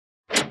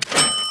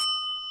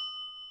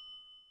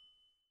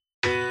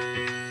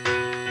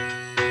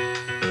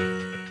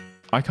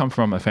I come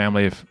from a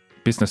family of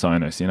business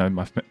owners.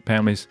 My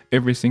family's,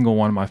 every single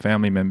one of my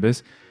family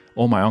members,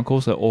 all my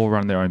uncles, they all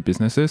run their own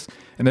businesses,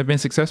 and they've been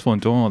successful in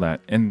doing all that.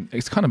 And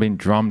it's kind of been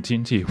drummed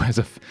into you as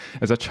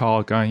a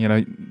child,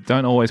 going,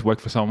 don't always work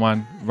for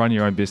someone, run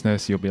your own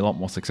business, you'll be a lot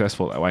more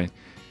successful that way.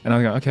 And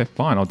I go, okay,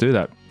 fine, I'll do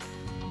that.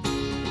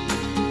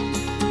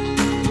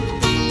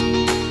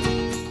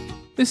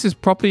 This is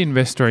Property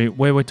Investory,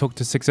 where we talk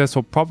to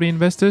successful property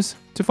investors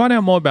to find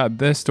out more about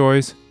their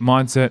stories,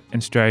 mindset,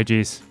 and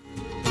strategies.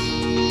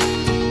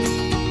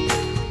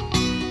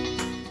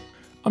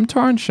 I'm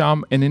Tyrone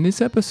Shum, and in this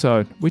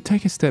episode, we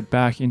take a step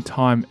back in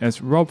time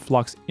as Rob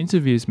Flux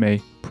interviews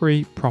me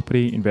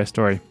pre-Property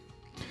Investory.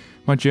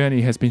 My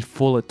journey has been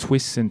full of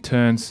twists and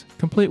turns,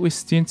 complete with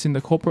stints in the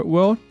corporate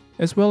world,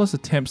 as well as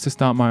attempts to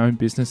start my own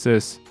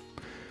businesses.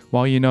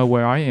 While you know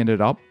where I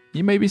ended up,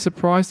 you may be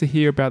surprised to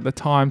hear about the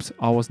times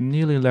I was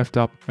nearly left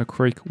up a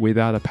creek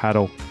without a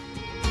paddle.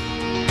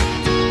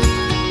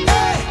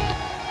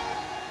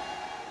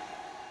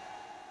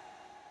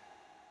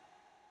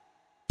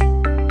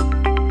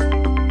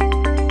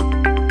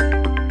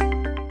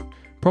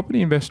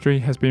 Property Investory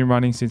has been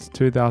running since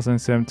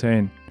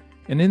 2017,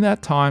 and in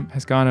that time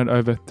has garnered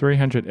over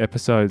 300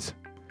 episodes.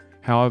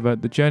 However,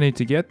 the journey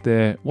to get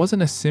there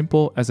wasn't as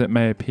simple as it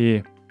may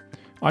appear.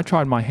 I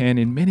tried my hand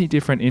in many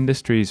different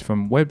industries,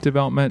 from web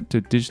development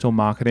to digital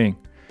marketing,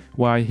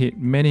 where I hit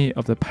many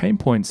of the pain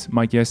points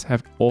my guests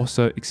have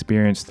also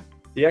experienced.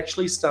 He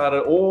actually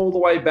started all the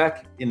way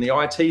back in the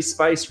IT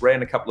space,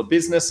 ran a couple of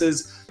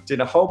businesses, did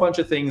a whole bunch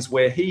of things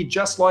where he,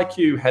 just like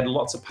you, had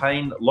lots of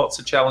pain, lots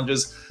of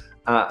challenges.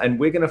 And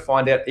we're going to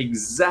find out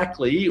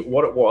exactly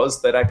what it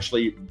was that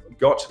actually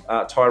got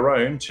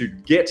Tyrone to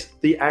get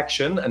the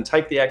action and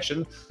take the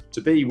action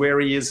to be where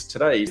he is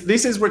today.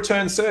 This is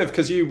Return Serve,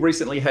 because you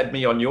recently had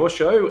me on your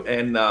show,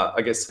 and I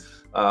guess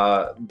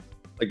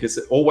it's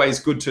always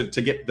good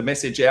to get the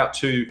message out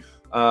to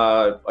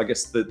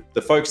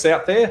the folks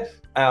out there.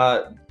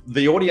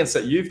 The audience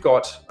that you've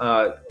got,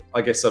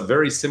 I guess, are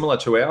very similar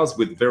to ours,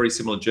 with very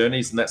similar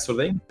journeys and that sort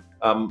of thing.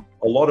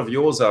 A lot of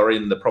yours are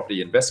in the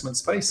property investment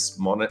space,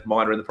 mine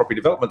are in the property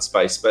development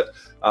space, but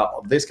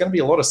there's going to be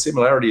a lot of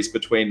similarities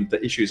between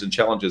the issues and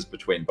challenges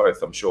between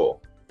both, I'm sure.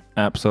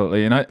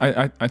 Absolutely. And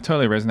I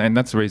totally resonate. And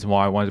that's the reason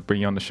why I wanted to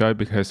bring you on the show,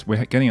 because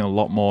we're getting a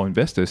lot more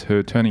investors who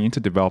are turning into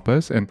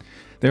developers. And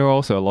there are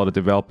also a lot of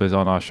developers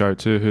on our show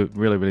too who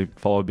really, really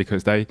follow,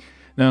 because they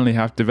not only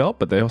have developed,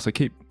 but they also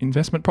keep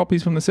investment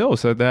properties from themselves.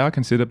 So they are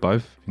considered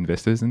both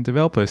investors and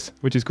developers,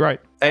 which is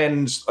great.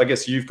 And I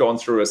guess you've gone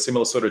through a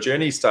similar sort of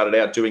journey, started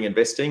out doing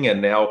investing,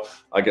 and now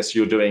I guess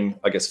you're doing,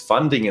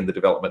 funding in the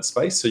development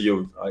space. So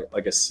you're,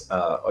 I guess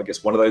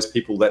one of those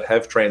people that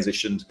have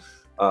transitioned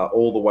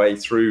all the way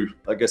through,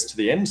 to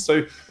the end.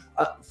 So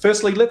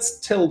firstly, let's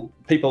tell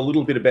people a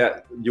little bit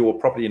about your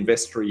Property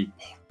Investory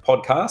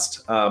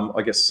podcast.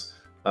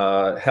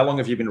 How long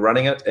have you been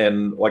running it?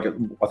 And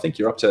I think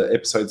you're up to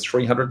episode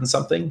 300 and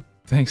something.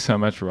 Thanks so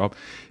much, Rob.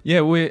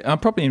 Yeah,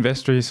 Property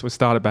Investory was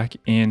started back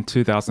in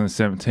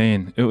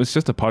 2017. It was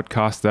just a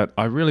podcast that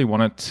I really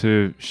wanted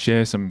to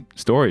share some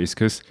stories,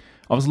 because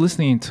I was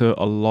listening to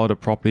a lot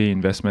of property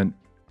investment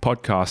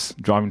podcasts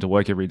driving to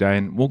work every day.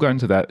 And we'll go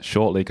into that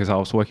shortly, because I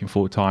was working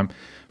full time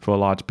for a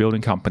large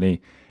building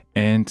company.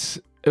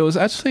 And it was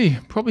actually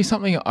probably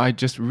something I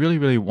just really,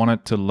 really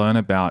wanted to learn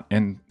about.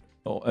 And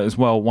as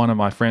well, one of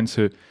my friends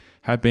who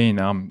had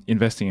been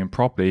investing in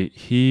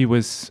property,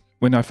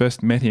 when I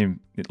first met him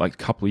a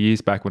couple of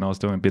years back when I was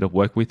doing a bit of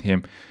work with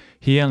him,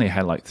 he only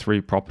had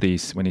 3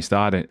 properties when he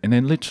started. And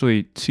then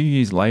literally 2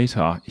 years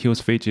later, he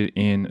was featured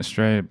in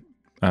Australia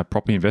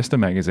Property Investor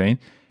magazine,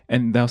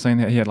 and they were saying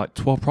that he had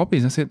 12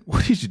 properties. I said,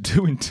 what did you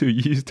do in 2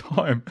 years'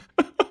 time?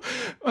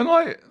 I'm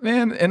like,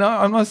 man, and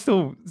I'm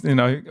still,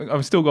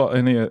 I've still got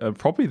only a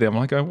property there. I'm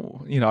like, I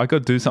got to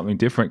do something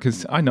different,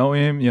 because I know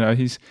him,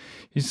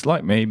 he's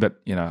like me,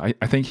 but, I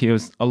think he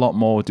was a lot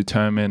more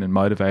determined and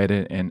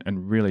motivated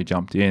and really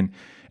jumped in.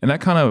 And that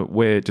kind of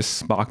where it just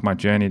sparked my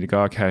journey to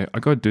go, okay, I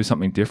got to do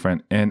something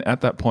different. And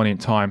at that point in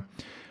time,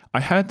 I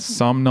had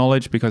some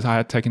knowledge because I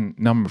had taken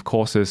a number of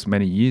courses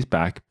many years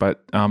back,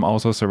 but I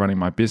was also running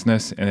my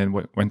business and then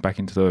went back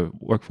into the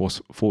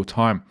workforce full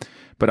time.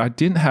 But I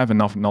didn't have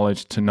enough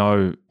knowledge to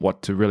know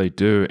what to really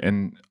do.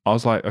 And I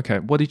was like, okay,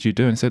 what did you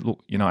do? And said, look,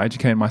 I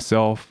educated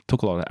myself,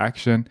 took a lot of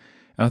action.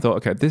 And I thought,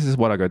 okay, this is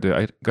what I got to do.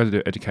 I got to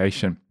do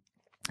education.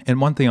 And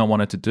one thing I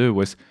wanted to do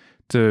was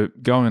to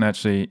go and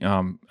actually,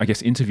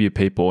 interview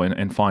people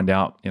and find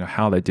out,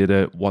 how they did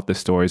it, what their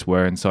stories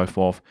were, and so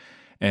forth.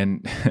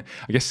 And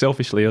I guess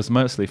selfishly, it was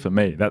mostly for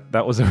me.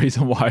 That was the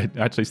reason why I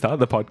actually started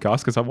the podcast,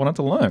 because I wanted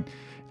to learn.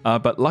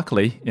 But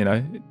luckily,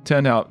 it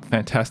turned out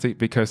fantastic,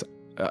 because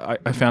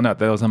I found out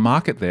there was a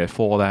market there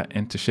for that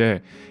and to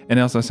share. And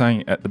as I was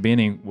saying at the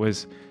beginning,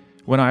 was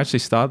when I actually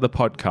started the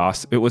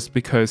podcast, it was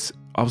because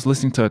I was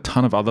listening to a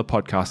ton of other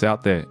podcasts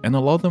out there, and a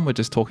lot of them were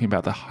just talking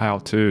about the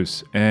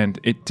how-tos, and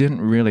it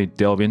didn't really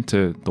delve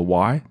into the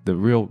why, the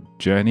real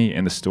journey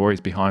and the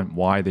stories behind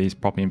why these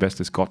property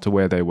investors got to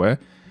where they were.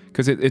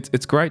 Because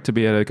it's great to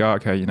be able to go,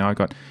 okay, I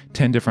got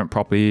 10 different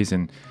properties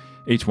and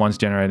each one's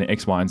generating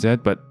X, Y, and Z,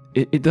 but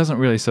it doesn't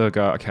really sort of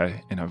go,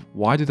 okay,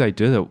 why did they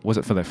do that? Was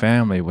it for their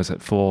family? Was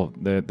it for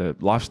the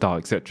lifestyle,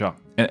 etc.?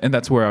 And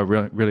that's where I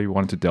really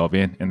wanted to delve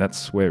in, and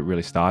that's where it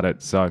really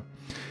started. So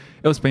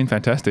it's been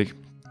fantastic.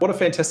 What a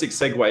fantastic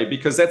segue,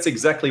 because that's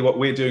exactly what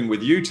we're doing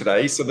with you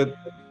today. So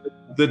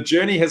the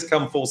journey has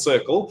come full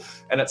circle,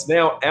 and it's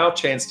now our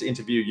chance to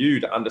interview you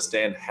to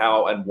understand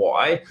how and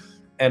why.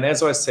 And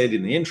as I said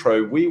in the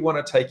intro, we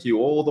want to take you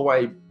all the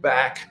way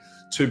back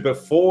to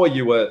before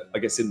you were, I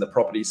guess, in the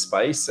property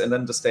space, and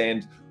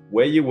understand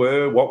where you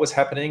were, what was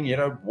happening,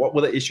 what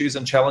were the issues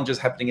and challenges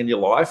happening in your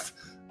life,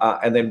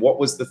 and then what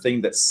was the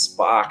thing that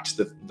sparked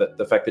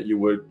the fact that you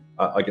were,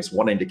 I guess,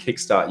 wanting to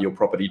kickstart your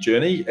property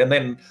journey. And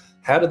then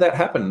how did that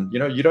happen?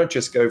 You don't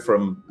just go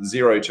from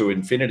zero to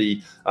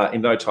infinity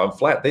in no time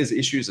flat. There's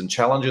issues and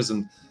challenges,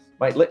 and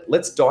mate,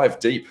 let's dive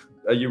deep.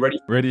 Are you ready?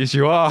 Ready as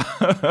you are.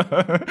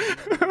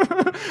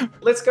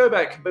 Let's go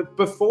back. But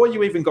before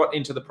you even got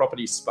into the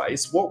property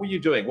space, what were you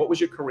doing? What was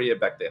your career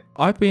back then?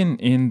 I've been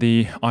in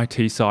the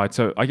IT side.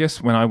 So I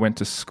guess when I went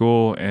to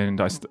school and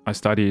I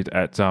studied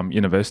at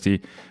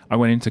university, I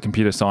went into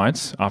computer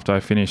science after I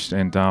finished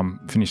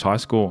high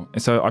school.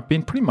 And so I've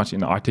been pretty much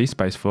in the IT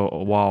space for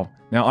a while.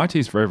 Now, IT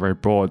is very, very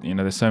broad.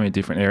 There's so many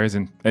different areas.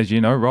 And as you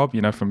know, Rob,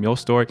 from your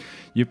story,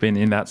 you've been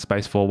in that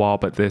space for a while,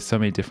 but there's so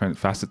many different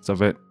facets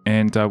of it.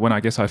 And when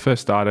I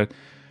first started,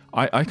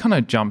 I kind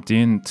of jumped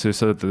into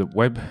sort of the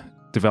web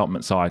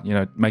development side,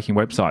 making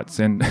websites.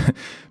 And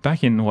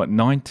back in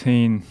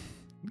end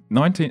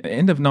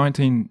of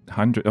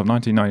 1900 or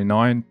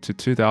 1999 to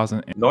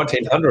 2000.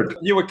 1900.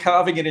 You were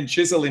carving it in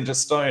chisel into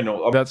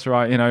stone. That's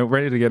right.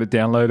 Ready to get it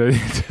downloaded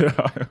into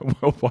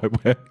World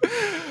Wide Web.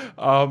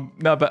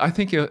 No, but I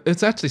think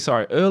it's actually,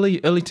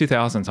 early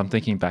 2000s, I'm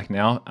thinking back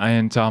now.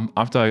 And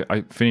after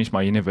I finished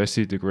my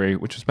university degree,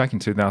 which was back in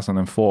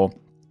 2004,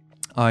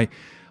 I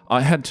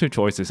had two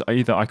choices.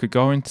 Either I could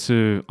go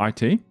into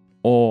IT,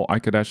 or I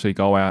could actually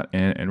go out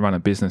and run a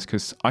business,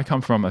 because I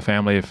come from a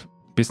family of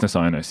business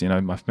owners.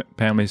 My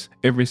family's,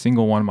 every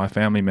single one of my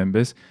family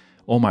members,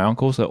 all my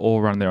uncles, they all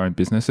run their own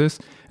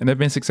businesses, and they've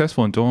been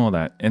successful in doing all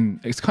that.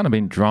 And it's kind of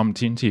been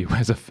drummed into you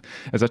as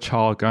a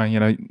child,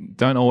 going,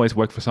 don't always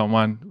work for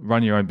someone,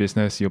 run your own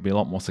business, you'll be a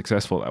lot more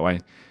successful that way.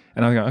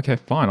 And I go, okay,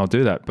 fine, I'll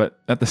do that. But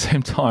at the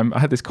same time, I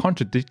had this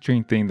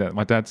contradictory thing that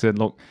my dad said,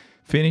 look,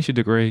 finish your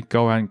degree,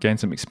 go out and gain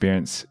some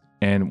experience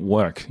and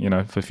work,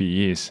 for a few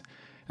years.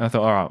 And I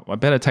thought, all right, I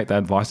better take that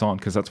advice on,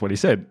 because that's what he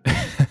said.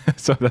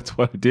 So that's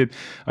what I did.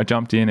 I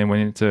jumped in and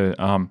went into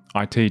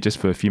IT just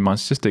for a few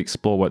months, just to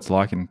explore what it's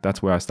like. And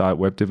that's where I started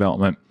web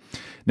development.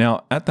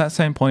 Now, at that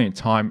same point in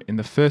time, in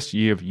the first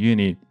year of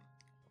uni,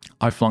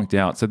 I flunked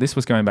out. So this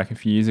was going back a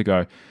few years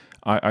ago.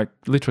 I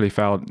literally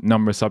failed a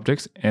number of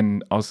subjects,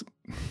 and I was,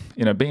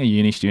 being a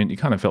uni student, you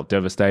kind of felt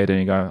devastated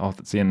and you go, oh,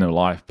 that's the end of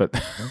life.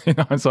 But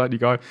inside you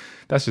go,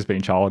 that's just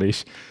being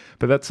childish.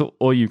 But that's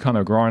all you kind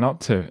of growing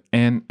up to.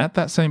 And at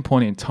that same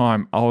point in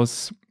time, I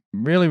was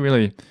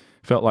really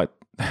felt like,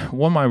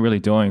 what am I really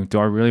doing? Do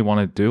I really want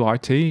to do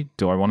IT?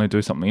 Do I want to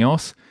do something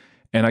else?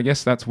 And I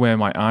guess that's where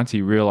my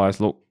auntie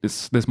realized, look,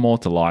 there's more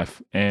to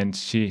life. And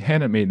she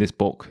handed me this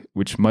book,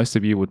 which most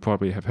of you would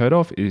probably have heard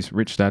of, is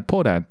Rich Dad,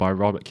 Poor Dad by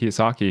Robert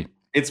Kiyosaki.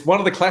 It's one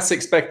of the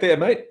classics back there,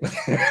 mate.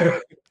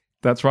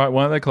 That's right,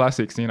 one of the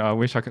classics. I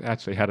wish I could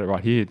actually had it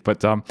right here,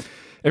 but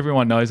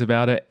everyone knows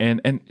about it. And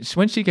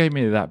when she gave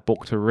me that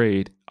book to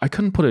read, I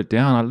couldn't put it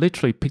down. I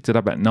literally picked it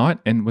up at night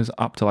and was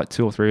up to like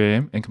 2 or 3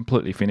 a.m. and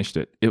completely finished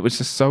it. It was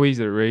just so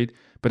easy to read,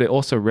 but it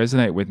also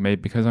resonated with me,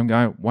 because I'm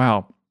going,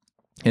 wow,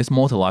 there's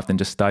more to life than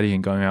just studying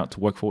and going out to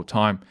work full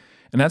time.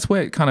 And that's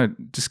where it kind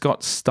of just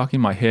got stuck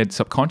in my head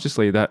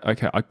subconsciously that,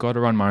 okay, I got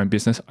to run my own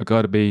business. I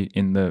got to be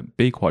in the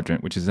B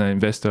quadrant, which is an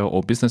investor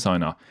or business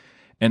owner.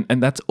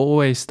 And that's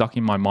always stuck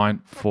in my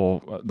mind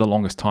for the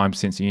longest time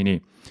since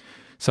uni.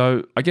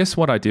 So I guess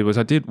what I did was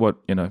I did what,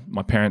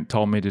 my parent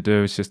told me to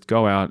do, is just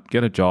go out,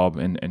 get a job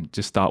and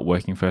just start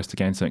working first to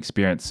gain some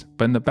experience.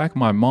 But in the back of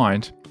my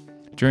mind,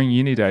 during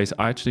uni days,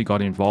 I actually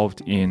got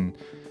involved in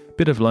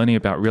bit of learning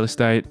about real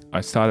estate.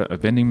 I started a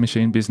vending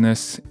machine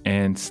business,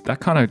 and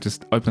that kind of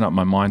just opened up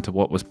my mind to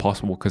what was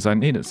possible, because I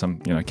needed some,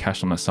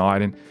 cash on the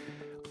side. And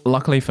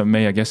luckily for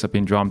me, I guess I've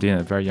been drummed in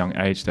at a very young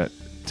age that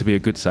to be a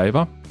good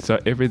saver. So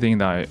everything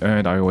that I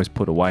earned, I always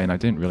put away, and I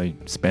didn't really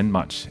spend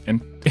much.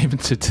 And even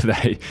to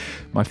today,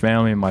 my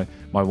family and my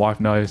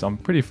wife knows I'm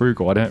pretty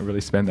frugal. I don't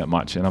really spend that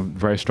much, and I'm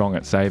very strong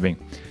at saving.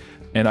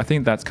 And I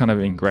think that's kind of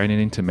ingrained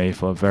into me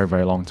for a very,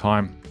 very long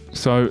time.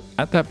 So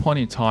at that point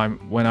in time,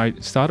 when I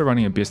started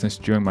running a business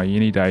during my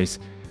uni days,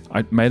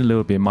 I made a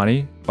little bit of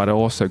money, but I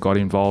also got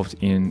involved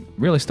in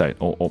real estate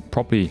or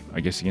property,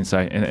 I guess you can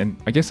say. And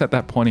I guess at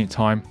that point in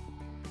time,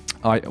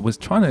 I was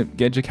trying to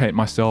educate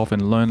myself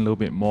and learn a little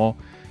bit more.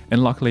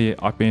 And luckily,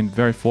 I've been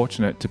very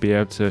fortunate to be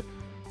able to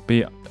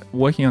be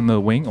working on the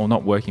wing, or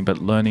not working, but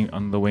learning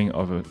on the wing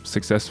of a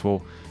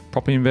successful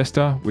property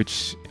investor,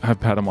 which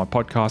I've had on my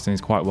podcast and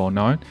is quite well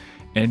known.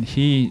 And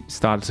he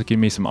started to give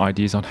me some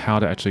ideas on how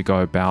to actually go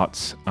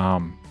about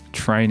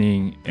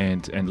training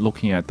and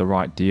looking at the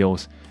right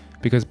deals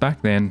Because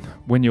back then,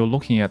 when you're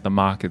looking at the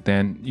market,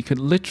 then you could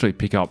literally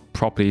pick up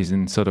properties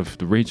in sort of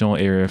the regional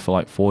area for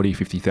like 40,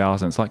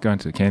 50,000. It's like going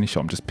to the candy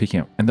shop and just picking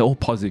up, and they're all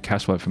positive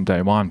cash flow from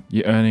day one.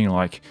 You're earning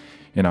like,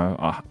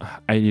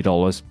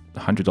 $80,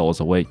 $100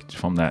 a week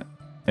from that.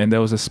 And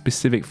there was a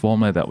specific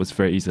formula that was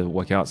very easy to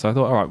work out. So I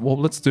thought, all right, well,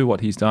 let's do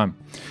what he's done.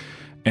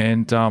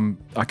 And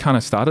I kind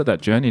of started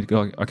that journey to go,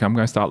 okay, I'm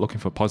going to start looking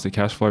for positive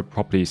cash flow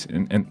properties.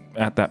 And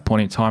at that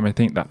point in time, I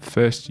think that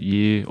first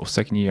year or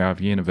second year out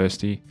of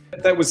university.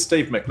 That was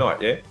Steve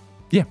McKnight, yeah?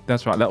 Yeah,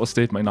 that's right. That was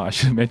Steve McKnight. I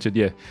should have mentioned,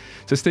 yeah.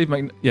 So Steve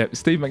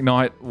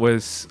McKnight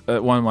was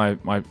one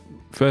of my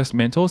first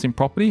mentors in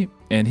property.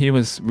 And he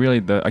was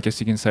really I guess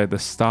you can say, the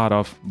start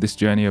of this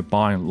journey of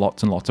buying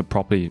lots and lots of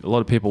property. A lot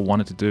of people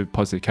wanted to do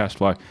positive cash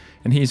flow.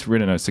 And he's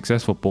written a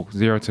successful book,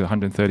 0 to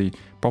 130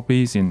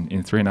 properties in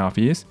 3.5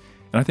 years.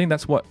 And I think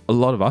that's what a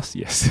lot of us,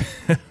 yes,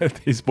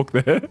 his book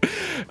there,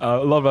 a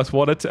lot of us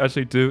wanted to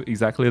actually do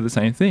exactly the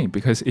same thing,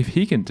 because if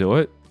he can do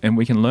it and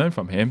we can learn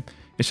from him,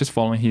 it's just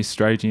following his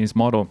strategy and his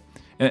model.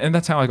 And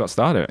that's how I got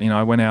started.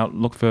 I went out,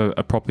 looked for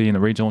a property in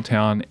a regional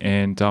town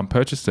and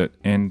purchased it,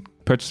 and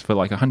purchased for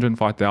like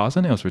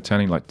 $105,000. I was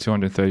returning like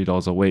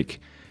 $230 a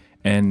week.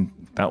 And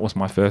that was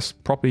my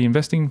first property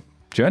investing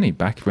journey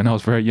back when I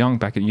was very young,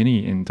 back at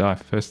uni and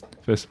first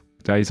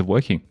days of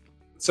working.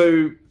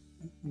 So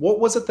what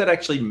was it that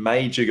actually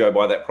made you go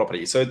buy that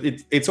property? So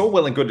it's all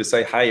well and good to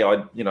say, hey,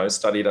 I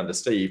studied under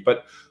Steve,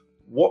 but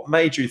what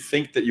made you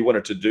think that you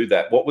wanted to do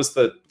that? What was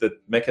the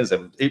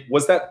mechanism?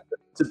 Was that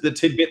the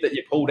tidbit that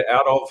you pulled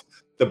out of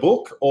the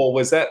book, or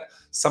was that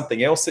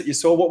something else that you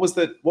saw? What was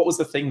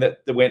the thing that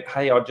went,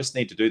 hey, I just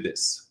need to do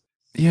this?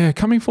 Yeah,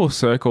 coming full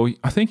circle,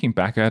 thinking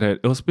back at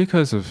it, it was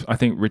because of, I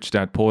think, Rich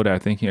Dad Poor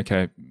Dad, thinking,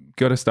 okay,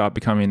 got to start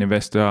becoming an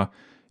investor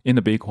in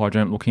the B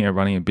quadrant, looking at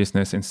running a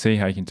business and see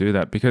how you can do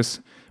that.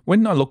 Because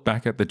when I look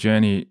back at the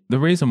journey, the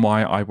reason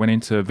why I went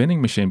into a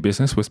vending machine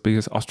business was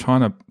because I was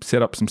trying to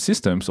set up some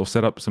systems or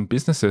set up some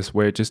businesses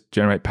where it just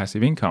generate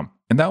passive income.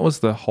 And that was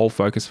the whole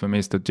focus for me,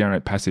 is to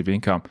generate passive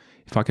income.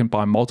 If I can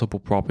buy multiple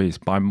properties,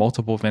 buy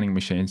multiple vending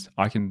machines,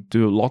 I can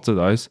do lots of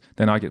those,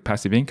 then I get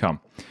passive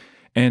income.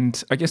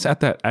 And I guess at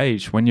that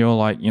age, when you're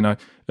like,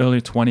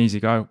 early 20s, you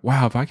go,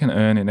 wow, if I can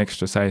earn an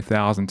extra, say,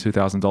 $1,000,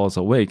 $2,000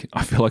 a week,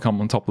 I feel like I'm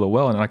on top of the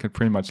world and I can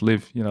pretty much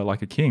live,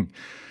 like a king.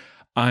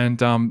 And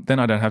then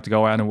I don't have to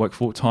go out and work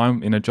full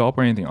time in a job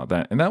or anything like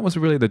that. And that was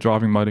really the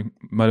driving,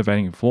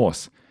 motivating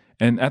force.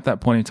 And at that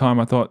point in time,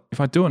 I thought,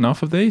 if I do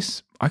enough of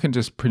these, I can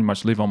just pretty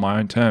much live on my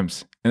own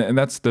terms. And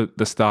that's the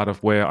start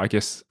of where I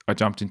guess I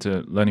jumped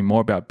into learning more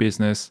about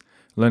business,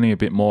 learning a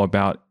bit more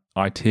about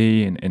IT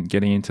and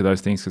getting into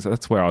those things, because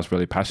that's where I was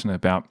really passionate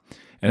about.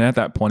 And at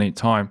that point in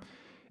time,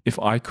 if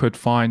I could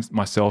find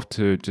myself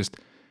to just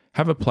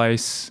have a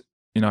place,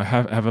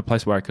 have a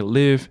place where I could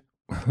live,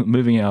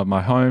 moving out of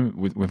my home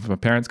with my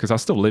parents, because I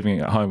was still living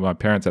at home with my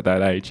parents at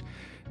that age,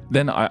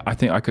 then I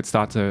think I could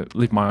start to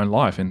live my own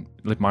life and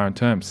live my own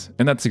terms.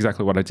 And that's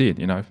exactly what I did.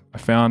 I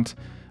found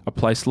a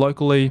place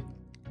locally,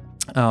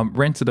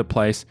 rented a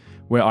place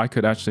where I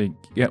could actually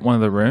get one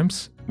of the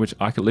rooms which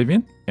I could live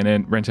in, and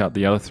then rent out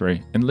the other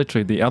 3. And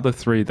literally the other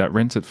 3 that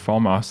rented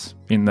from us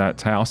in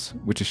that house,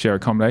 which is share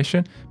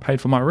accommodation,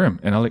 paid for my room.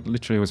 And I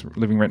literally was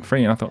living rent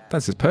free. And I thought,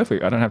 this is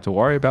perfect. I don't have to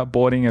worry about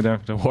boarding. I don't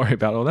have to worry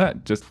about all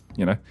that. Just,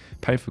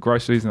 pay for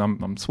groceries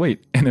and I'm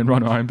sweet. And then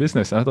run my own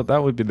business. And I thought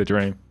that would be the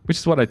dream, which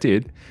is what I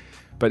did.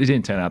 But it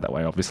didn't turn out that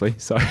way, obviously.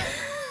 So...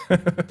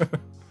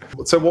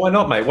 So why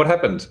not, mate? What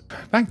happened?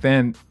 Back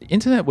then, the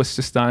internet was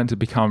just starting to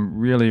become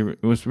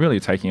really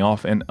taking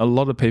off, and a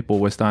lot of people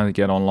were starting to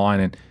get online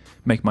and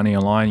make money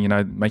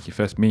online, make your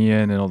first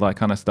million and all that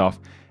kind of stuff.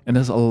 And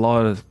there's a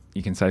lot of,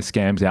 you can say,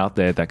 scams out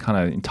there that kind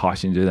of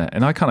entice you to do that.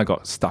 And I kind of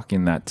got stuck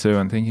in that too,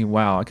 and thinking,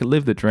 wow, I could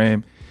live the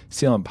dream,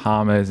 sit on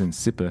Palmers and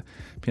sip a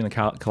pina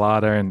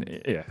colada and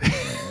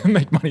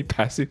make money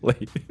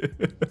passively.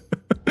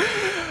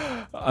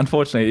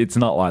 Unfortunately, it's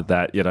not like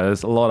that.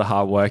 There's a lot of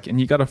hard work, and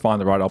you got to find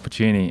the right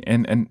opportunity.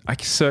 And I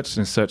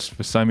searched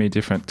for so many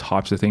different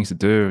types of things to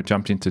do.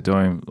 Jumped into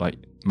doing like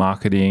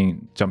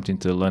marketing, jumped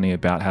into learning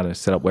about how to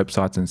set up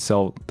websites and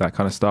sell that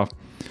kind of stuff.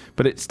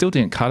 But it still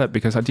didn't cut it,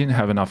 because I didn't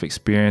have enough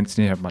experience,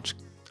 didn't have much,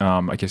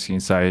 I guess you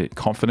can say,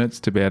 confidence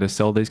to be able to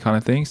sell these kind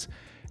of things.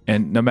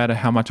 And no matter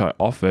how much I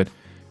offered,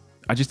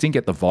 I just didn't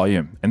get the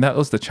volume. And that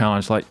was the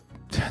challenge. Like,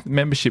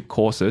 membership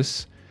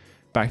courses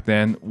back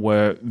then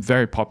were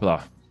very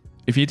popular.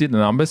 If you did the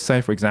numbers, say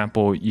for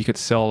example, you could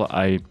sell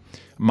a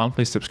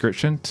monthly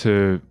subscription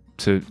to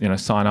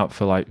sign up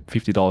for like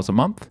 $50 a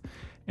month,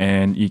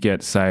 and you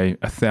get, say,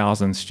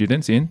 1,000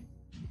 students in,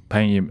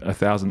 paying you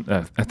 1,000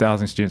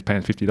 students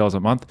paying $50 a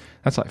month.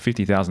 That's like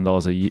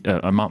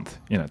 $50,000 a month.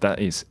 That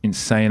is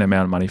insane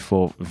amount of money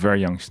for a very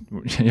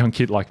young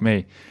kid like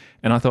me.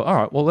 And I thought, all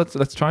right, well,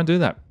 let's try and do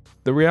that.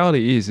 The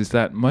reality is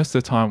that most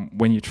of the time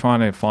when you're trying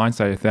to find,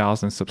 say,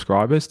 1,000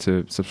 subscribers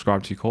to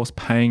subscribe to your course,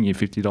 paying you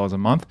 $50 a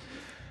month,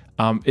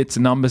 it's a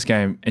numbers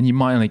game, and you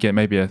might only get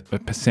maybe a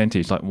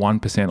percentage, like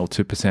 1% or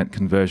 2%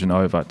 conversion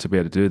over to be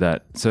able to do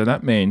that. So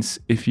that means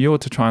if you were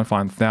to try and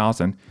find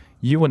 1,000,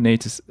 you would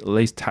need to at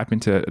least tap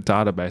into a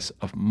database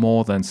of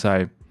more than,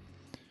 say,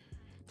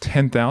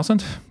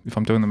 10,000, if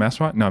I'm doing the maths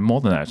right. No,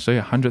 more than that, actually,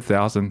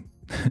 100,000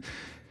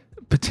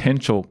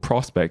 potential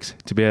prospects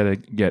to be able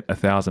to get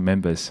 1,000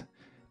 members.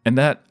 And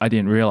that I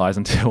didn't realize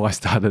until I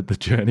started the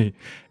journey.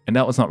 And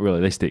that was not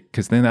realistic,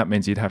 because then that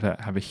means you'd have to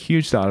have a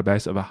huge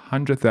database of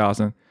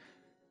 100,000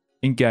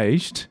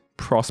 engaged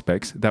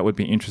prospects that would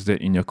be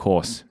interested in your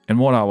course. And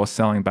what I was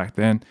selling back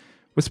then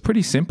was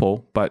pretty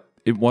simple, but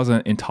it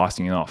wasn't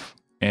enticing enough.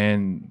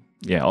 And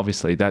yeah,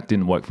 obviously that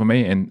didn't work for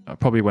me. And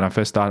probably when I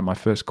first started my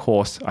first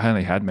course, I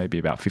only had maybe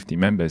about 50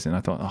 members. And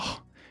I thought,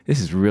 oh, this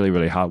is really,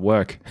 really hard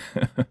work.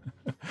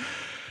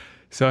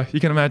 So you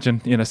can imagine,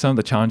 some of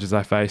the challenges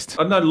I faced.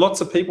 I know lots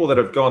of people that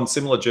have gone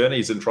similar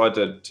journeys and tried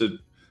to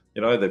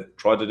they've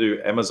tried to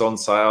do Amazon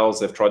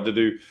sales. They've tried to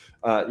do,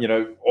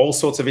 all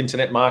sorts of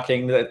internet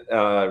marketing,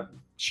 that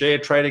share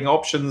trading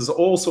options,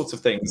 all sorts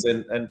of things.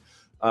 And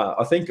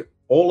I think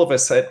all of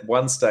us at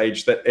one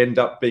stage that end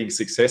up being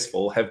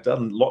successful have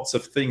done lots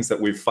of things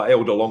that we've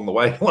failed along the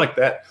way like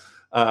that,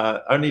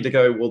 only to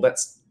go, well,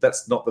 that's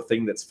not the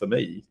thing that's for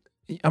me.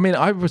 I mean,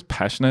 I was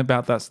passionate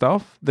about that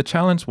stuff. The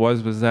challenge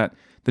was that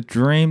the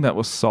dream that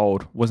was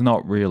sold was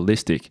not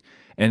realistic.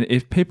 And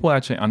if people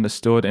actually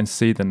understood and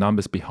see the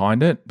numbers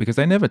behind it, because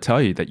they never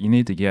tell you that you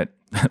need to get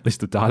at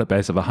least a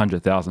database of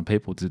 100,000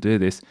 people to do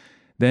this,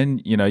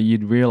 then,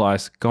 you'd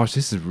realize, gosh,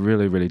 this is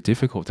really, really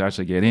difficult to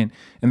actually get in.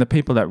 And the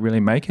people that really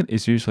make it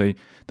is usually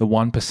the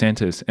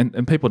 1%ers.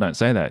 And people don't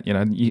say that.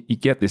 You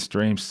get this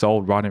dream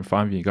sold right in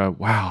front of you. You go,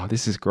 wow,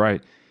 this is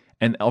great.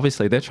 And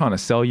obviously they're trying to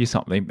sell you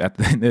something at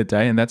the end of the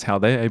day, and that's how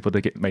they're able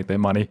to make their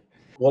money.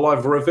 Well,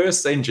 I've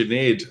reverse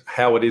engineered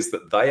how it is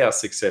that they are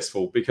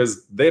successful,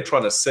 because they're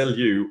trying to sell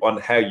you on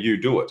how you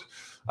do it.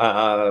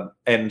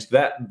 And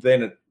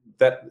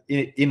that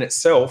in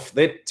itself,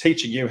 they're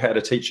teaching you how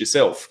to teach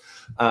yourself.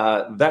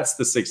 That's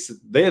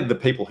they're the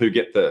people who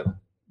get the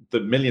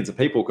millions of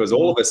people, because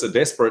all of us are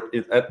desperate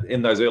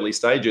in those early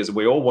stages, and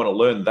we all want to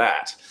learn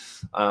that.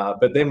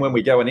 But then when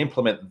we go and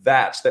implement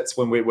that, that's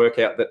when we work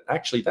out that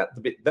actually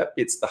that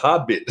bit's the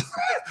hard bit.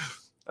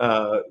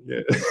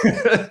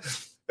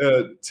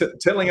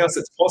 Telling us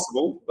it's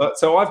possible.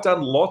 So I've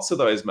done lots of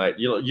those, mate.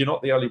 You're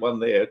not the only one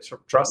there.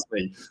 Trust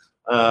me.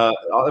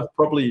 I've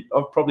probably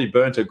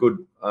burnt a good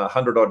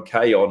 100 odd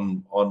K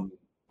on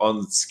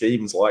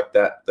schemes like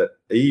that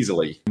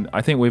easily.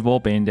 I think we've all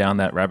been down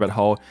that rabbit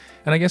hole.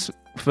 And I guess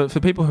for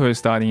people who are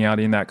starting out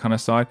in that kind of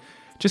side,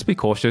 just be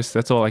cautious.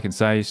 That's all I can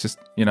say, is just,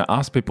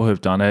 ask people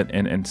who've done it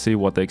and see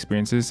what the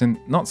experience is. And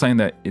not saying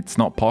that it's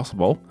not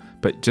possible,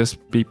 but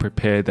just be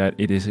prepared that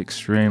it is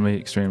extremely,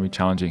 extremely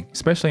challenging,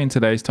 especially in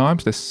today's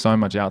times. There's so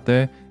much out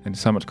there and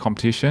so much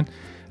competition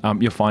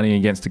you're fighting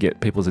against to get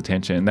people's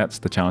attention. And that's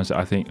the challenge that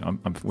I think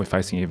we're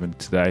facing even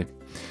today.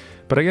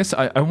 But I guess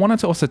I wanted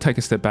to also take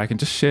a step back and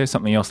just share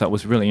something else that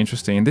was really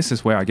interesting. And this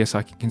is where I guess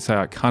I can say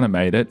I kind of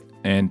made it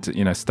and,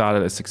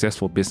 started a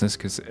successful business,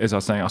 because as I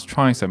was saying, I was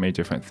trying so many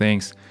different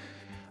things.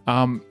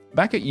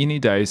 Back at uni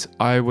days,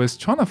 I was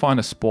trying to find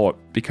a sport,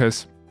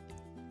 because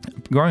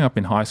growing up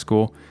in high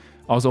school,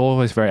 I was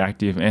always very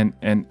active.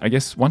 And I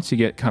guess once you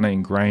get kind of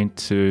ingrained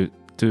to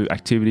do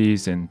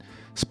activities and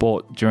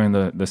sport during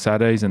the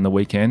Saturdays and the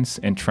weekends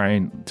and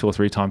train 2 or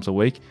 3 times a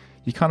week,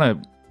 you kind of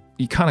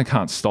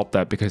can't stop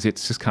that, because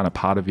it's just kind of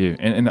part of you.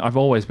 And I've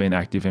always been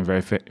active and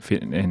very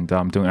fit and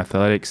doing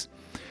athletics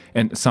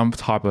and some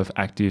type of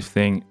active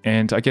thing.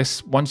 And I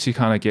guess once you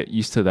kind of get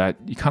used to that,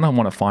 you kind of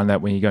want to find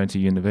that when you go into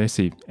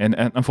university. And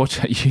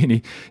unfortunately,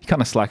 uni, you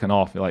kind of slacken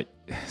off, like,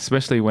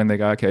 especially when they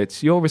go, okay,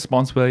 it's your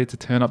responsibility to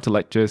turn up to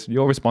lectures,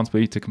 your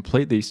responsibility to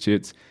complete these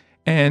shoots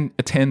and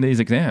attend these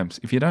exams.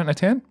 If you don't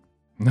attend,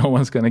 no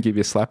one's going to give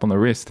you a slap on the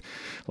wrist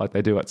like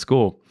they do at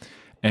school.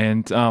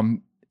 And,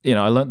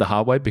 I learned the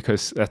hard way,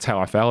 because that's how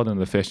I failed in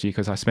the first year,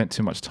 because I spent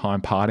too much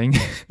time partying,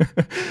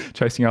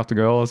 chasing after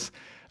girls,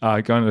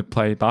 going to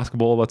play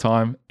basketball all the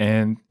time.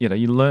 And, you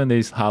learn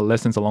these hard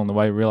lessons along the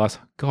way, realize,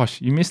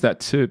 gosh, you missed that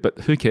too, but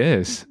who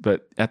cares?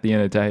 But at the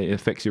end of the day, it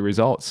affects your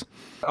results.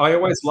 I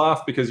always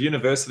laugh, because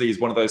university is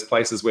one of those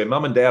places where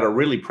mum and dad are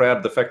really proud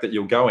of the fact that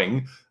you're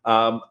going.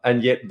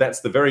 And yet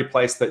that's the very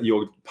place that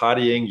you're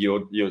partying,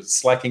 you're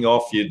slacking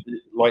off,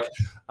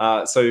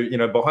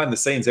 so behind the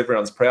scenes,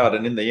 everyone's proud.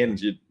 And in the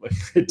end,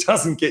 it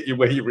doesn't get you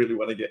where you really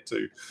want to get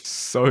to.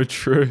 So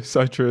true.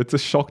 So true. It's a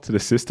shock to the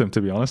system,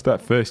 to be honest.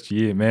 That first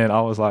year, man,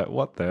 I was like,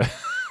 what the?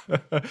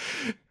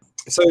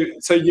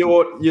 So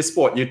your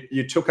sport,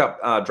 you took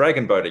up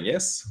dragon boating,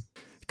 yes?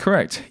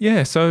 Correct.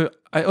 Yeah. So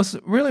I was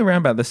really around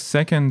about the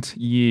second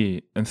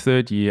year and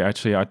third year,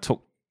 actually, I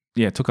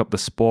took up the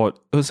sport.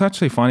 It was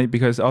actually funny,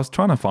 because I was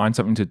trying to find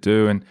something to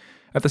do, and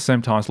at the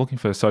same time I was looking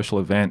for a social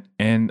event,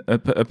 and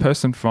a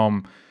person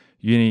from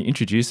uni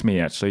introduced me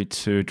actually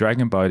to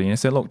dragon boating and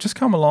said, look, just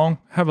come along,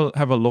 have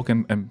a look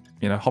and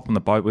hop on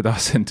the boat with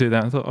us and do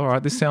that. And I thought, all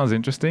right, this sounds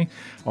interesting.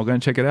 I'll go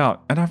and check it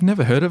out. And I've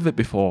never heard of it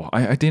before.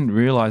 I didn't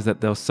realize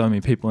that there were so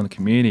many people in the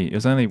community. It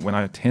was only when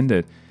I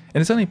attended. And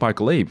it's only by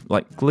Glebe.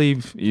 Like,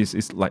 Glebe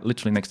is like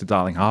literally next to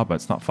Darling Harbour.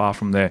 It's not far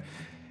from there.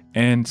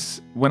 And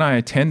when I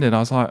attended, I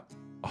was like,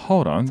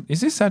 hold on,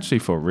 is this actually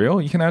for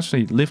real? You can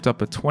actually lift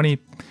up a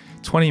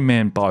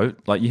 20-man boat.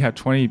 Like you have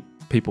 20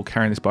 people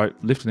carrying this boat,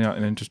 lifting it out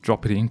and then just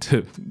drop it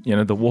into,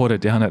 the water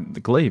down at the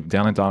Glebe,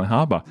 down in Darling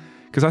Harbour.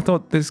 Because I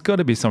thought there's got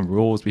to be some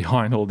rules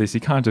behind all this.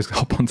 You can't just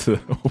hop onto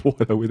the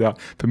water without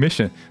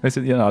permission. They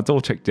said, it's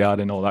all checked out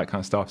and all that kind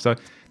of stuff. So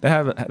they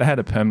had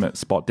a permanent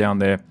spot down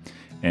there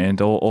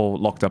and all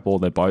locked up all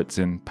their boats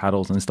and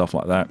paddles and stuff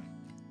like that.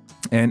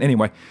 And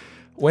anyway,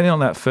 went on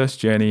that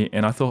first journey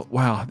and I thought,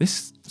 wow,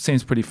 this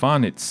seems pretty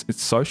fun. It's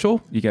social.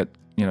 You get,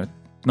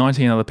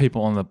 19 other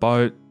people on the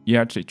boat.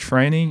 You're actually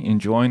training,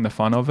 enjoying the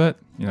fun of it.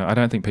 I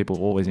don't think people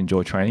always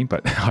enjoy training,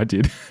 but I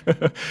did.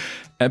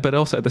 But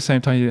also at the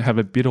same time, you have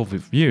a bit of a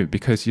view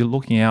because you're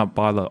looking out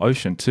by the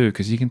ocean too,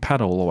 because you can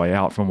paddle all the way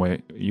out from where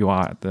you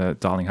are at the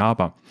Darling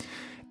Harbour.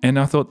 And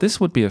I thought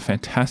this would be a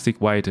fantastic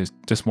way to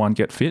just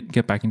get fit,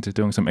 get back into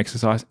doing some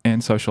exercise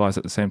and socialize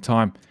at the same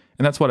time.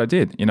 And that's what I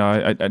did.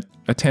 I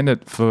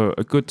attended for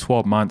a good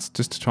 12 months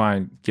just to try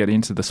and get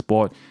into the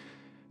sport.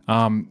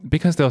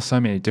 Because there were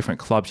so many different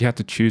clubs, you had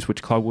to choose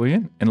which club we're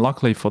in. And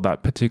luckily for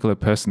that particular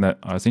person that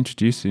I was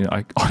introduced to,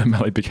 I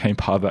automatically became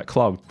part of that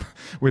club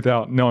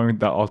without knowing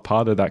that I was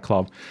part of that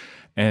club.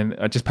 And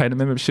I just paid a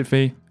membership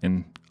fee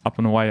and up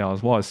and away I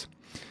was.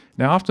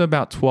 Now, after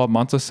about 12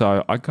 months or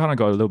so, I kind of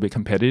got a little bit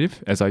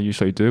competitive, as I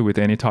usually do with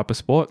any type of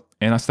sport.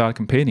 And I started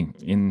competing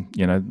in,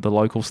 the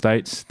local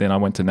states. Then I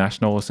went to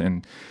nationals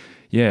and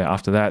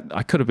after that,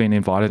 I could have been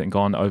invited and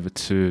gone over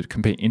to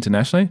compete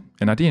internationally.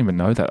 And I didn't even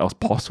know that was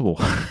possible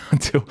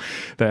until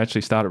they actually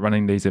started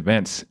running these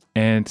events.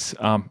 And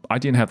I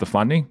didn't have the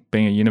funding.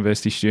 Being a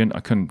university student, I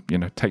couldn't,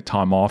 take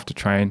time off to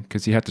train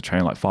because you had to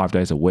train like 5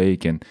 days a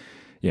week and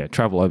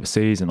travel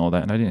overseas and all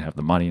that. And I didn't have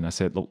the money. And I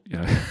said, look,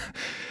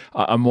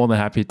 I'm more than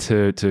happy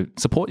to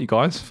support you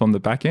guys from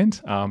the back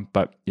end.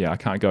 But I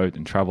can't go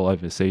and travel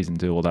overseas and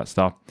do all that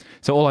stuff.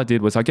 So all I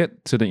did was I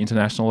get to the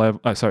international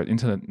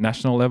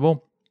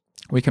level.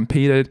 We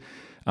competed,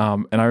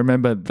 and I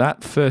remember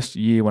that first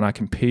year when I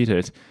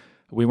competed,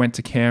 we went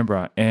to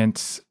Canberra,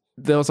 and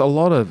there was a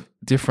lot of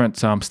different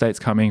states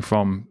coming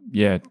from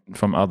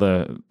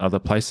other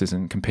places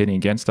and competing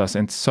against us,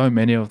 and so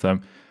many of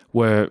them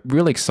were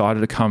really excited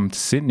to come to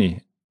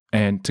Sydney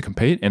and to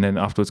compete, and then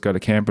afterwards go to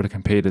Canberra to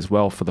compete as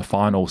well for the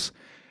finals.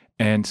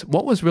 And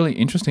what was really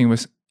interesting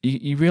was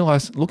you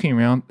realize looking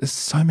around, there's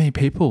so many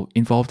people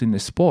involved in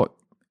this sport.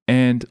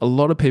 And a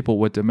lot of people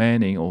were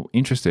demanding or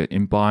interested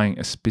in buying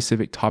a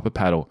specific type of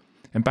paddle.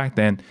 And back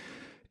then,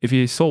 if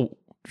you saw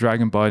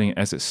dragon boating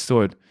as it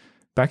stood,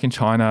 back in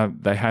China,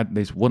 they had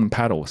these wooden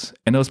paddles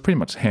and it was pretty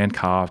much hand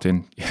carved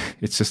and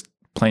it's just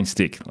plain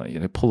stick.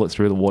 Like, pull it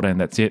through the water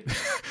and that's it.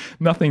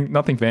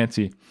 Nothing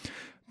fancy.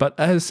 But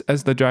as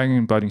the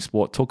dragon boating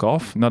sport took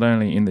off, not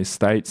only in the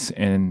States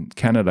and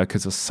Canada,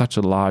 because it's such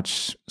a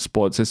large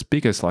sport, it's as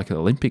big as like an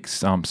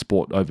Olympics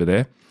sport over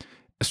there,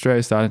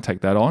 Australia started to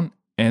take that on.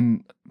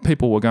 And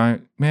people were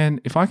going,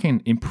 man, if I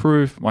can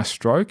improve my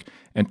stroke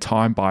and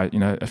time by,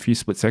 a few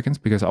split seconds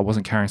because I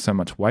wasn't carrying so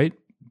much weight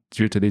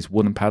due to these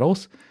wooden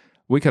paddles,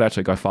 we could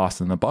actually go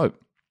faster than the boat.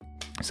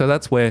 So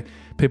that's where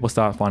people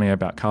started finding out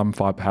about carbon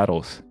fiber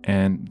paddles.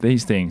 And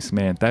these things,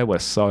 man, they were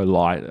so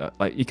light.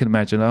 Like you can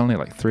imagine only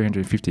like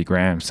 350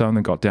 grams. Some of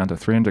them got down to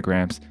 300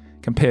 grams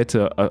compared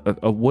to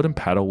a wooden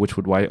paddle, which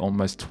would weigh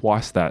almost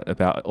twice that,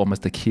 about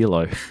almost a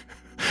kilo.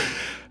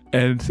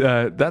 And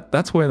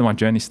that's where my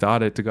journey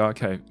started to go,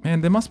 okay,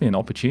 man, there must be an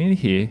opportunity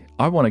here.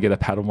 I want to get a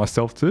paddle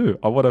myself too.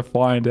 I want to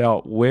find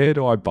out, where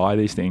do I buy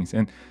these things?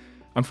 And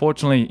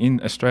unfortunately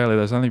in Australia,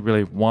 there's only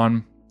really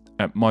one,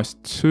 at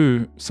most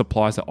two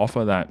suppliers that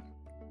offer that.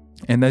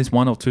 And those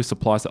one or two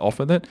suppliers that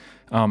offer that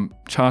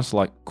charged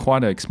like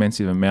quite an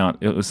expensive amount.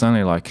 It was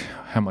only like,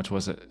 how much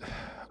was it?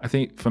 I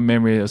think from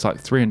memory, it was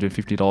like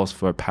 $350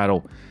 for a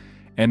paddle.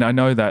 And I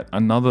know that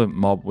another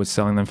mob was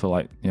selling them for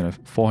like,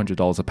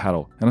 $400 a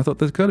paddle. And I thought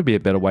there's got to be a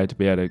better way to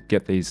be able to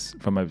get these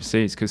from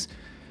overseas because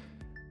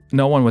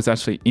no one was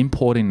actually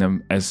importing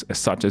them as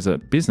such as a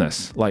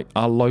business. Like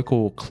our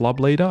local club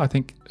leader, I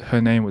think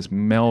her name was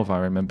Mel, if I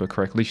remember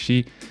correctly,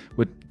 she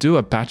would do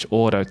a batch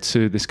order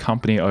to this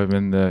company over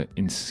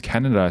in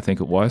Canada, I think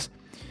it was,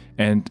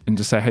 and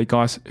just say, hey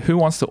guys, who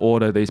wants to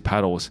order these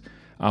paddles?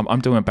 I'm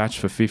doing a batch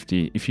for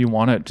 50. If you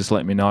want it, just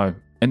let me know.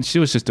 And she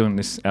was just doing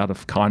this out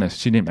of kindness.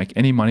 She didn't make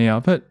any money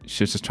out of it.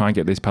 She was just trying to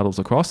get these paddles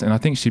across. And I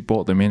think she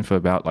bought them in for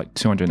about like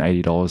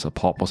 $280 a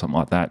pop or something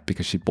like that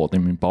because she bought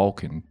them in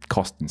bulk and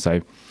cost and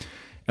save.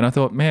 And I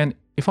thought, man,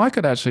 if I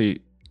could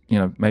actually,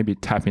 maybe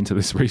tap into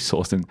this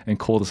resource and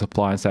call the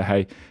supplier and say,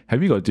 hey,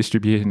 have you got a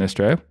distributor in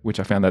Australia? Which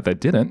I found that they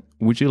didn't.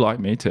 Would you like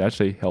me to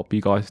actually help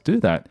you guys do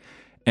that?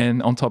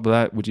 And on top of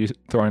that, would you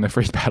throw in a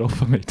free paddle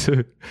for me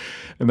too?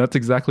 And that's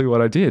exactly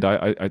what I did.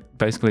 I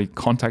basically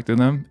contacted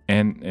them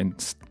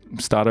and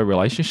start a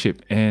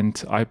relationship,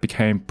 and I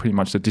became pretty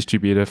much the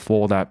distributor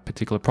for that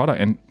particular product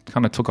and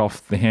kind of took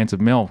off the hands of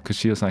Mel because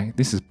she was like,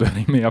 this is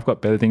burning me. I've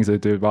got better things to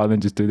do rather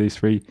than just do these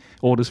free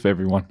orders for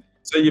everyone.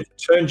 So you've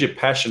turned your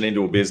passion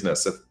into a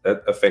business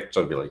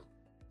effectively.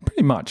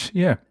 Pretty much,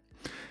 yeah.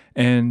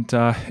 And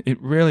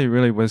it really,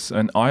 really was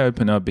an eye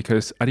opener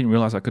because I didn't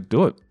realize I could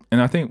do it.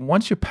 And I think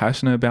once you're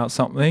passionate about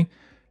something,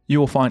 you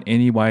will find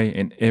any way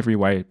and every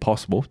way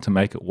possible to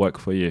make it work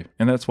for you.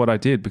 And that's what I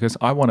did because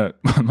I want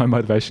to, my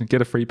motivation,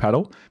 get a free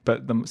paddle, but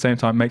at the same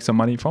time, make some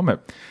money from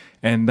it.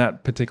 And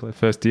that particular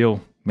first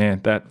deal,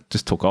 man, that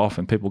just took off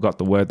and people got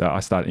the word that I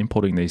started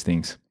importing these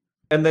things.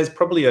 And there's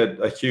probably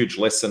a huge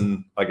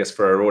lesson, I guess,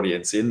 for our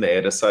audience in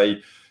there to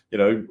say,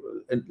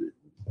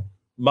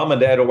 mum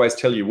and dad always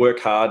tell you work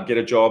hard, get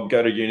a job,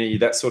 go to uni,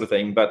 that sort of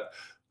thing. But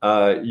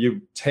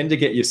you tend to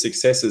get your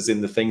successes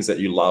in the things that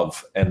you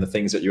love and the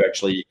things that you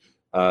actually,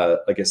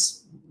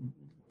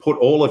 put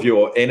all of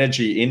your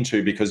energy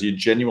into because you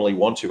genuinely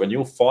want to. And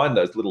you'll find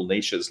those little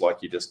niches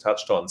like you just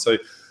touched on. So,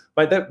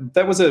 mate,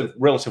 that was a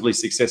relatively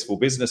successful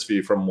business for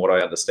you from what I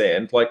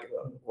understand. Like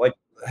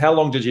how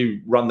long did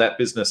you run that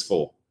business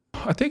for?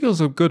 I think it was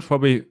a good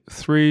probably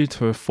 3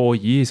 to 4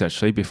 years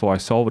actually before I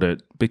sold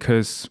it,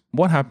 because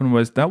what happened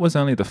was that was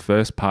only the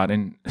first part.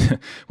 And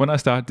when I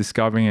started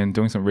discovering and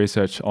doing some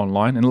research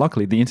online, and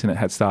luckily the internet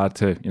had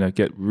started to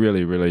get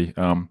really, really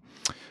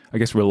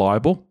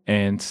reliable,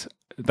 and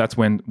that's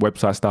when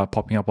websites started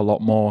popping up a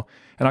lot more,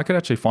 and I could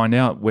actually find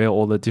out where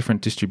all the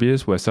different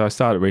distributors were. So I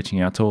started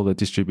reaching out to all the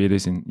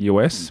distributors in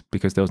US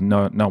because there was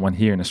no one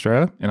here in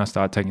Australia, and I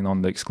started taking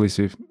on the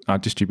exclusive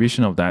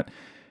distribution of that.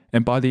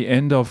 And by the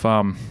end of,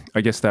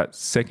 that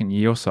second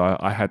year or so,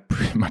 I had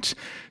pretty much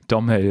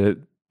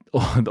dominated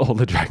all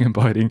the dragon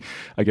boating,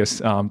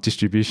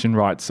 distribution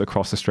rights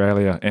across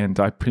Australia. And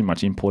I pretty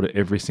much imported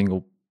every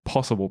single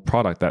possible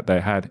product that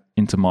they had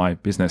into my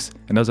business.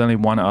 And there was only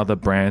one other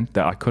brand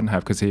that I couldn't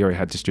have because he already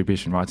had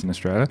distribution rights in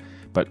Australia.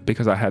 But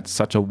because I had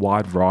such a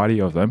wide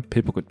variety of them,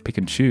 people could pick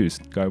and choose,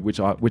 go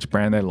which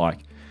brand they like.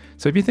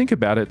 So if you think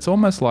about it, it's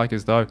almost like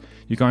as though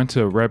you go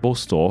into a Rebel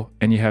store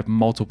and you have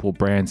multiple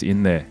brands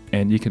in there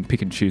and you can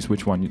pick and choose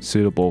which one is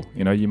suitable.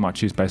 You might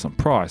choose based on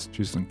price,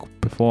 choose on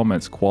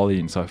performance, quality,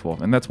 and so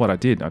forth. And that's what I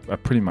did. I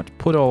pretty much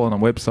put it all on a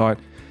website,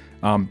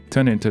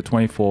 turned it into a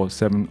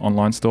 24/7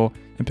 online store,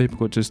 and people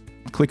could just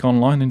click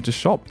online and just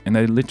shop. And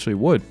they literally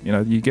would.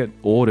 You get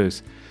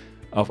orders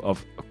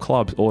of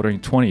clubs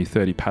ordering 20,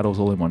 30 paddles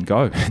all in one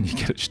go, and you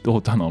get it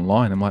all done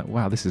online. I'm like,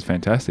 wow, this is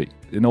fantastic.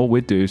 And all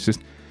we'd do is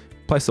just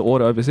place the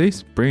order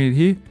overseas, bring it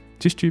here,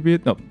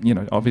 distribute,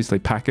 obviously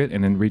pack it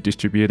and then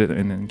redistribute it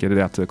and then get it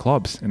out to the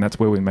clubs. And that's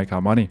where we make our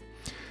money.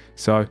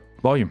 So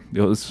volume, it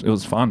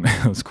was fun.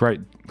 It was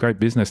great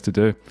business to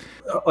do.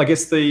 I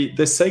guess the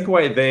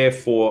segue there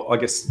for,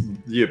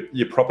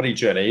 your property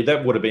journey,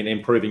 that would have been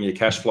improving your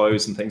cash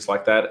flows and things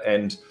like that.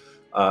 And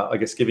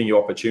giving you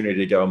opportunity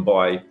to go and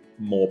buy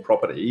more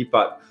property.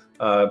 But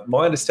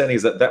my understanding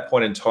is at that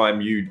point in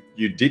time,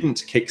 you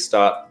didn't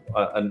kickstart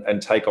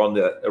and take on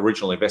the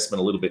original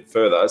investment a little bit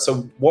further.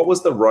 So what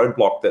was the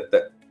roadblock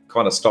that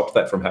kind of stopped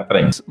that from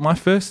happening? My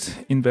first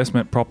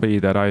investment property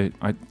that I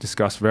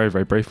discussed very,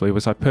 very briefly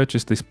was I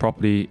purchased this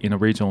property in a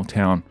regional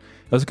town.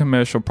 It was a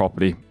commercial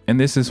property. And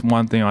this is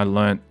one thing I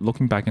learned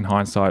looking back in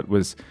hindsight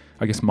was,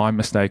 my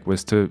mistake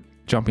was to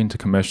jump into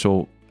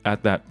commercial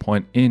at that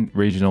point in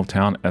regional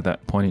town at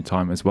that point in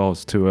time as well.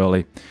 As too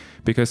early.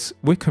 Because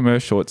with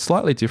commercial, it's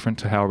slightly different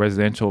to how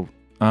residential.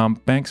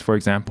 Banks, for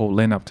example,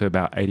 lend up to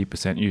about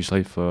 80%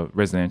 usually for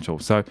residential.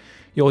 So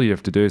all you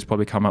have to do is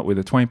probably come up with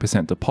a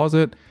 20%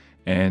 deposit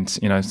and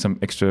some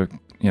extra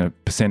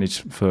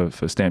percentage for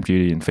stamp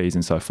duty and fees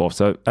and so forth.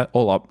 So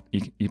all up,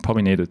 you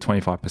probably need a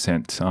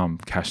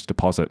 25% cash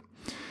deposit.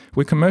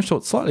 With commercial,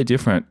 it's slightly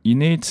different. You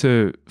need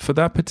to, for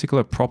that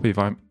particular property, if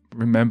I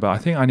remember, I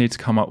think I need to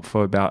come up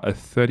for about a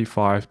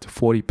 35 to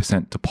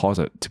 40%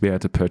 deposit to be able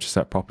to purchase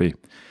that property.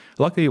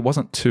 Luckily, it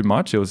wasn't too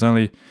much. It was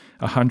only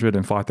a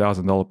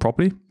 $105,000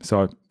 property.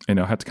 So,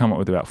 I had to come up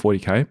with about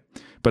 40K.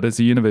 But as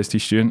a university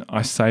student,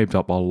 I saved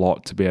up a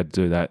lot to be able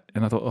to do that.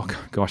 And I thought, oh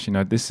gosh,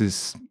 this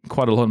is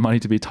quite a lot of money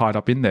to be tied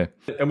up in there.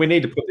 And we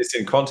need to put this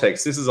in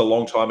context. This is a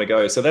long time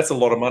ago. So that's a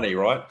lot of money,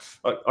 right?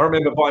 I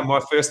remember buying my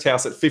first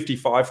house at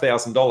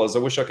 $55,000. I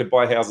wish I could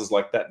buy houses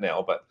like that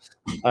now, but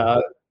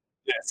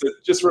so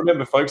just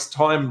remember, folks,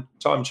 time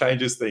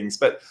changes things.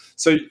 But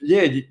so,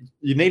 you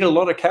need a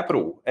lot of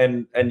capital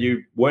and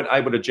you weren't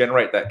able to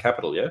generate that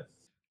capital, yeah?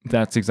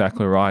 That's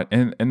exactly right.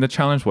 And the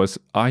challenge was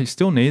I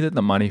still needed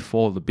the money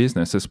for the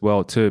business as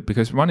well too,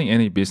 because running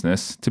any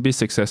business, to be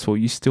successful,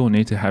 you still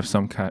need to have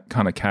some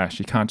kind of cash.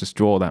 You can't just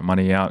draw that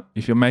money out.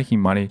 If you're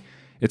making money,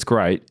 it's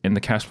great and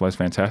the cash flow is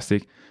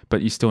fantastic,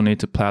 but you still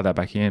need to plow that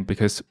back in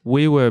because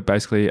we were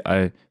basically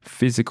a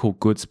physical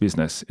goods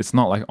business. It's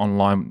not like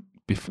online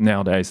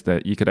nowadays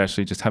that you could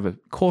actually just have a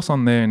course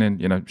on there and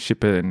then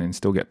ship it and then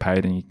still get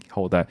paid and you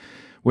hold that.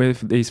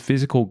 With these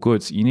physical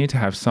goods, you need to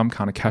have some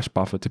kind of cash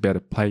buffer to be able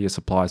to pay your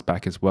suppliers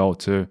back as well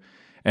too.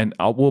 And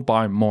I will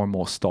buy more and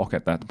more stock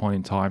at that point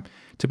in time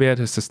to be able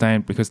to sustain,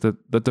 because the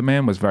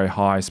demand was very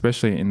high,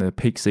 especially in the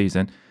peak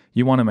season.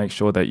 You want to make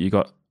sure that you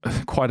got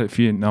quite a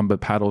few number of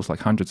paddles,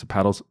 like hundreds of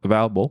paddles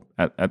available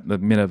at the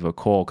minute of a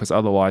call, because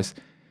otherwise,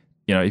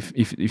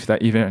 if they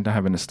even don't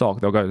have in the stock,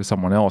 they'll go to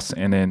someone else,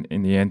 and then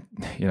in the end,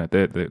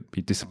 they'll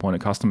be disappointed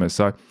customers.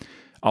 So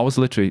I was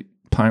literally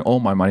putting all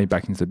my money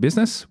back into the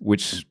business,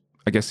 which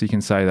I guess you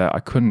can say that I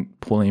couldn't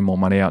pull any more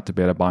money out to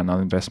be able to buy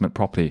another investment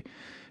property.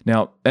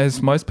 Now,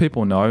 as most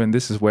people know, and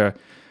this is where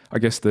I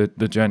guess the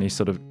journey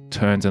sort of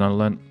turns, and I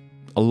learned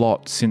a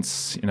lot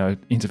since,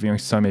 interviewing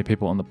so many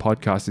people on the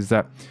podcast, is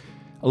that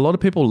a lot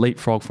of people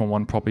leapfrog from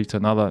one property to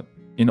another.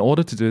 In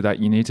order to do that,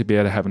 you need to be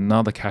able to have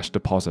another cash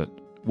deposit,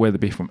 whether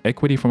it be from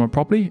equity from a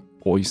property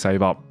or you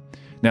save up.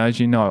 Now, as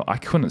you know, I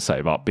couldn't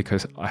save up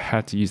because I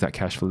had to use that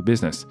cash for the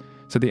business.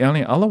 So the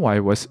only other way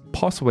was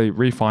possibly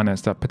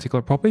refinance that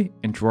particular property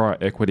and draw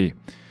out equity.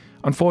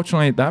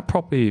 Unfortunately, that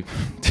property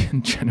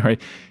didn't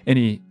generate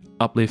any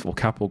uplift or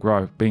capital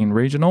growth, being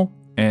regional,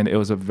 and it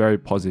was a very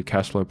positive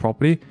cash flow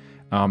property.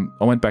 I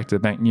went back to the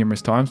bank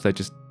numerous times. They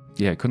just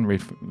couldn't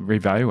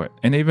revalue it.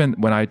 And even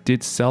when I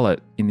did sell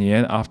it in the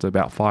end, after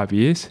about 5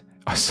 years,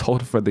 I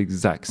sold it for the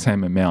exact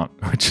same amount,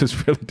 which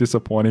is really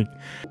disappointing.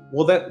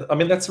 Well,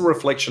 that's a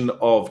reflection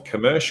of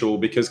commercial,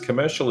 because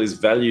commercial is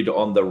valued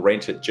on the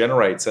rent it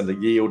generates and the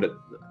yield.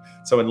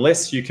 So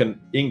unless you can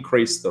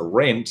increase the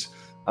rent,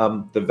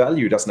 the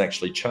value doesn't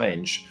actually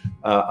change.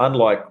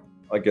 Unlike,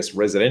 I guess,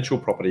 residential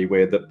property,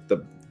 where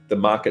the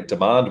market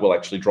demand will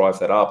actually drive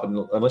that up,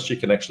 and unless you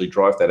can actually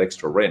drive that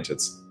extra rent,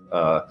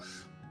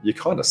 you're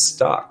kind of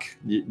stuck.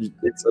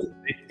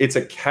 It's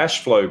a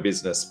cash flow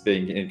business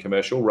being in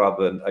commercial,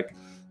 rather than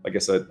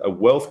a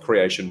wealth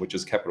creation, which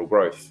is capital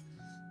growth.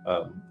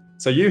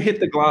 So you hit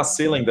the glass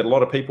ceiling that a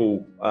lot of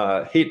people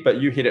hit,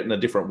 but you hit it in a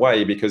different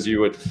way, because you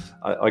were,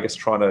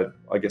 trying to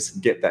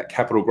get that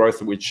capital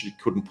growth which you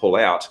couldn't pull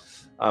out.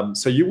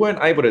 So you weren't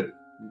able to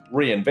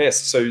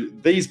reinvest. So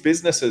these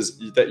businesses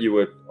that you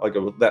were,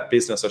 that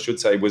business I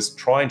should say, was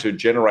trying to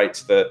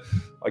generate the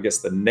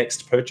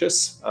next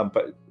purchase,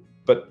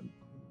 but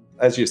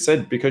as you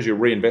said, because you're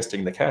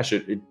reinvesting the cash,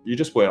 you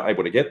just weren't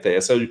able to get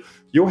there. So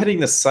you're hitting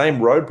the same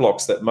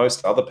roadblocks that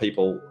most other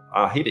people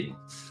are hitting,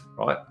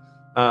 right?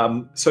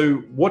 So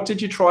what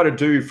did you try to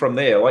do from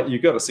there? Like, you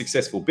got a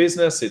successful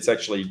business, it's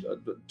actually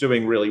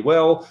doing really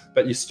well,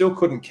 but you still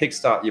couldn't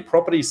kickstart your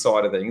property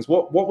side of things.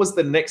 What was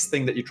the next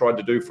thing that you tried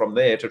to do from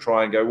there to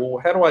try and go,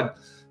 well, how do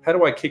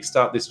I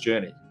kickstart this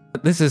journey?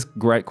 This is a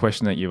great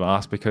question that you've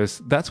asked,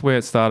 because that's where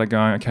it started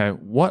going, okay,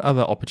 what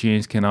other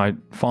opportunities can I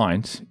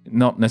find,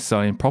 not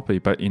necessarily in property,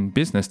 but in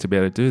business, to be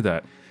able to do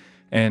that?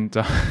 And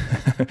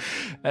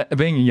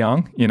being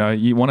young,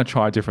 you want to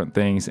try different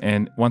things.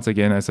 And once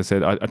again, as I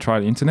said, I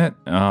tried internet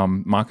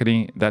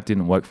marketing. That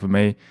didn't work for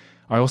me.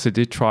 I also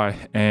did try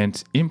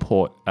and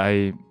import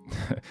a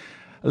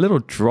little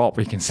drop,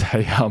 we can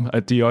say,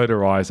 a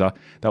deodorizer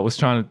that was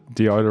trying to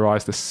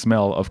deodorize the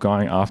smell of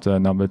going after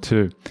number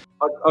 2.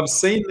 I've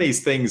seen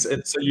these things.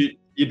 And so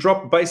you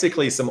drop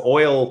basically some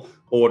oil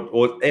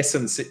or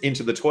essence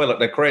into the toilet,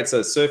 and it creates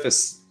a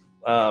surface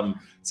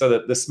so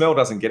that the smell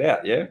doesn't get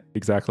out, yeah?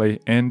 Exactly.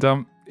 And,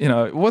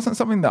 it wasn't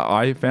something that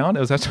I found. It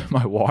was actually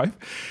my wife.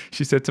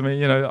 She said to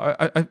me,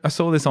 I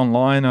saw this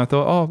online. I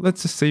thought, oh,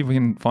 let's just see if we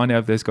can find out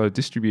if there's got a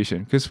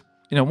distribution. Because,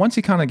 once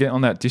you kind of get on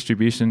that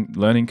distribution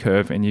learning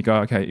curve and you go,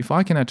 okay, if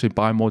I can actually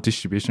buy more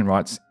distribution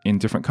rights in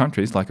different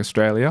countries like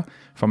Australia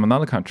from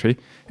another country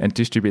and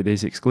distribute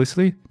these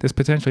exclusively, there's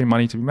potentially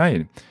money to be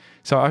made.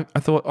 So I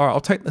thought, all right,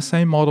 I'll take the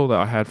same model that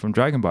I had from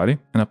Dragon Buddy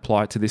and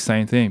apply it to this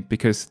same thing,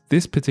 because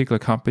this particular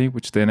company,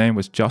 which their name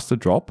was Just a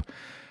Drop,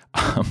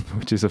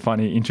 which is a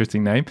funny,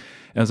 interesting name.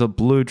 It was a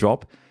blue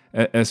drop.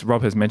 As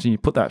Rob has mentioned, you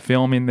put that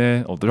film in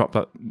there, or drop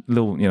that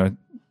little,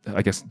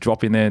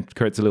 drop in there,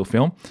 creates a little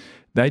film.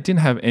 They didn't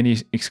have any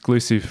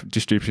exclusive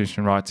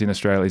distribution rights in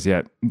Australia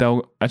yet. They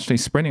were actually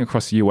spreading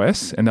across the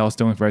US, and they was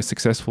doing very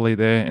successfully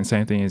there. And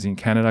same thing as in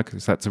Canada,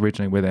 because that's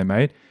originally where they're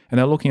made. And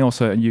they're looking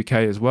also at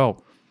UK as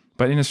well.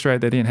 But in Australia,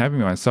 they didn't have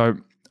anyone. So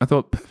I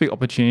thought, perfect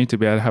opportunity to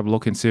be able to have a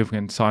look and see if we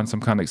can sign some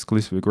kind of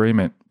exclusive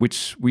agreement,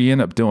 which we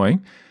end up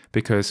doing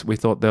because we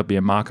thought there'll be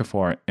a market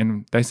for it.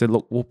 And they said,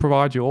 look, we'll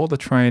provide you all the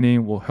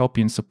training, we'll help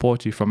you and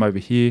support you from over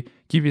here,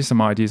 give you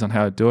some ideas on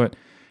how to do it.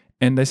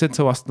 And they said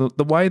to us,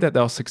 the way that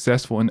they were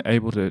successful and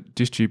able to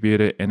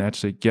distribute it and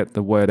actually get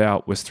the word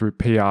out was through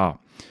PR,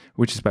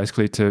 which is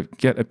basically to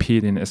get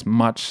appeared in as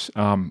much,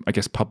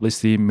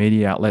 publicity,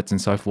 media outlets and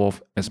so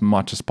forth as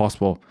much as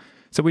possible.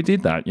 So we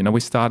did that. We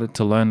started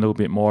to learn a little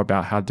bit more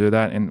about how to do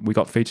that, and we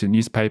got featured in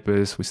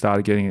newspapers. We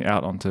started getting it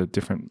out onto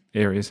different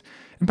areas.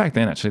 And back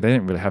then, actually, they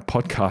didn't really have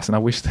podcasts, and I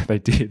wish that they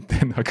did.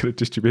 Then I could have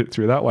distributed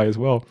through that way as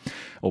well,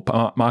 or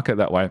market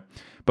that way.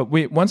 But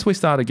once we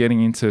started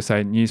getting into,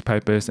 say,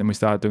 newspapers, and we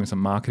started doing some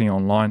marketing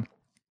online,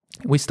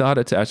 we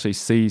started to actually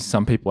see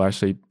some people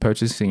actually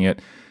purchasing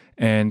it.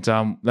 And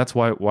that's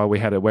why we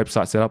had a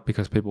website set up,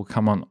 because people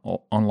come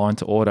online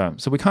to order.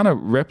 So we kind of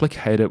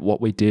replicated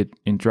what we did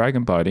in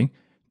Dragon Boating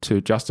to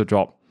Just a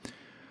Drop.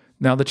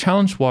 Now, the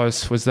challenge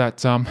was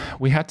that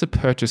we had to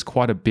purchase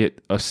quite a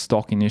bit of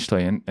stock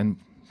initially. And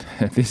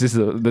this is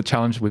the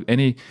challenge with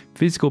any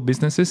physical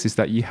businesses, is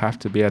that you have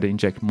to be able to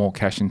inject more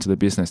cash into the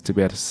business to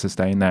be able to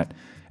sustain that.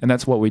 And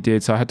that's what we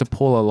did. So I had to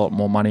pull a lot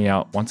more money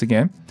out once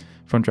again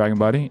from Dragon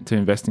Buddy to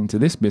invest into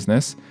this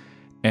business,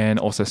 and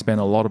also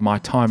spend a lot of my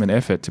time and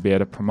effort to be able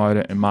to promote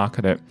it and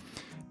market it.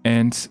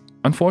 And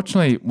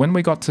unfortunately, when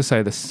we got to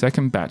say the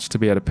second batch to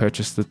be able to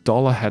purchase, the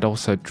dollar had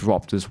also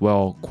dropped as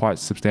well quite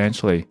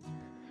substantially.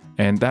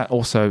 And that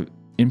also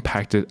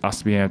impacted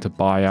us being able to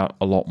buy out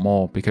a lot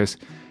more, because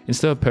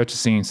instead of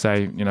purchasing,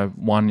 say,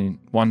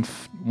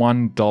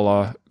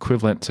 $1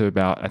 equivalent to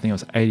about, I think it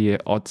was 80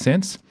 odd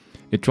cents,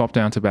 it dropped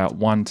down to about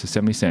 1 to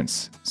 70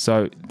 cents.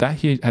 So that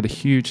had a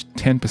huge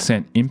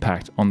 10%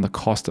 impact on the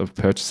cost of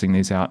purchasing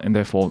these out, and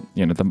therefore,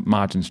 the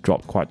margins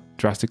dropped quite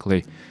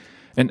drastically.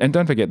 And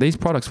don't forget, these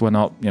products were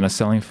not,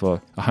 selling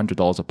for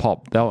 $100 a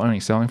pop. They were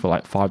only selling for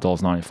like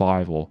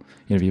 $5.95, or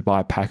if you buy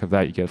a pack of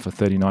that, you get it for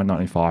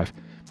 $39.95.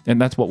 And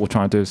that's what we're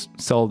trying to do, is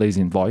sell these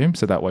in volume,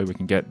 so that way we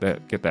can get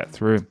that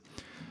through.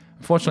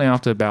 Unfortunately,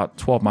 after about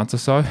 12 months or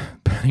so,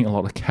 burning a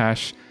lot of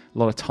cash, a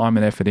lot of time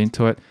and effort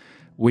into it,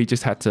 we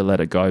just had to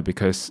let it go,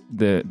 because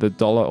the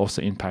dollar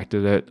also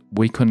impacted it.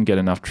 We couldn't get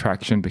enough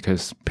traction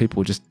because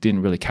people just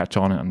didn't really catch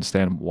on and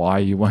understand why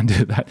you want to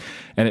do that.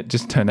 And it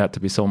just turned out to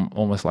be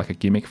almost like a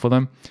gimmick for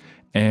them.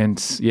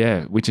 And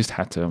yeah, we just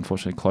had to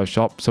unfortunately close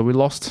shop. So we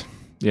lost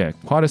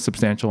quite a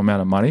substantial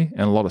amount of money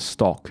and a lot of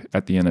stock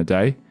at the end of the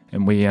day.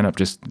 And we end up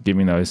just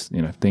giving those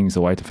things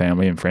away to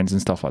family and friends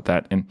and stuff like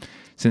that. And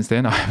since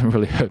then, I haven't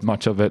really heard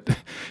much of it.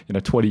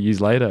 20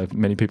 years later,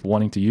 many people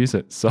wanting to use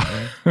it. So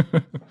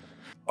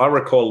I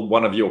recall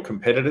one of your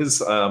competitors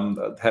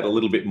had a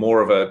little bit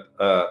more of a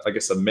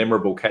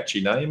memorable,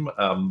 catchy name,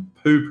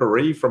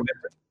 Poopery from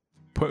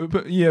memory.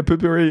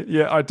 Poopery.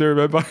 Yeah, I do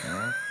remember.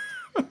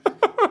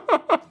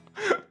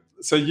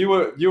 So you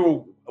were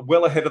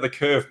well ahead of the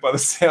curve by the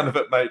sound of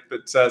it, mate.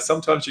 But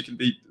sometimes you can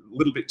be a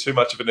little bit too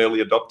much of an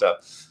early adopter.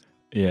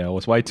 Yeah, it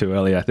was way too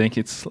early. I think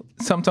it's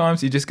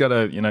sometimes you just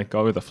gotta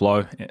go with the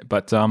flow.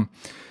 But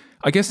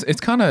I guess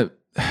it's kind of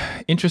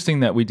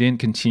interesting that we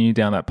didn't continue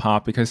down that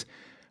path, because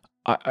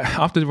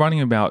after running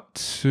about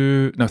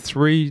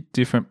 3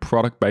 different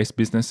product-based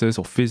businesses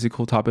or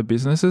physical type of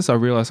businesses, I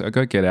realized I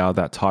got to get out of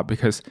that type,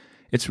 because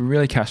it's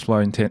really cash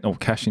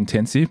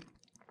intensive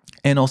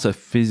and also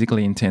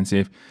physically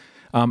intensive.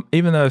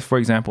 Even though, for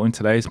example, in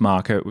today's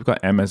market, we've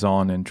got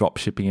Amazon and drop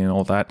shipping and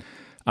all that,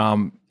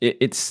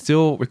 it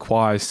still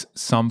requires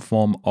some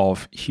form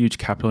of huge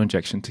capital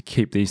injection to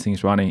keep these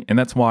things running. And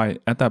that's why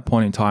at that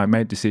point in time, I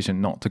made a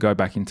decision not to go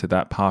back into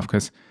that path,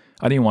 because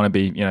I didn't want to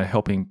be,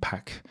 helping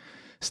pack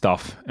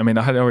stuff. I mean,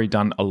 I had already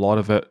done a lot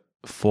of it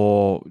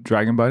for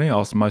dragon boating. I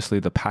was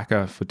mostly the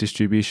packer for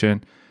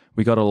distribution.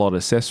 We got a lot of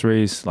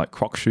accessories like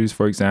Croc shoes,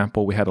 for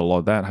example. We had a lot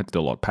of that. I had to do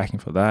a lot of packing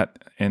for that.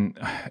 And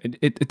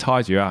it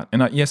tires you out.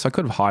 And yes, I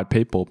could have hired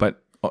people,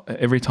 but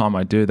every time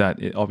I do that,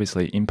 it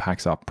obviously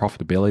impacts our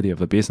profitability of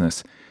the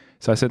business.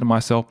 So I said to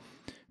myself,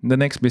 the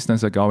next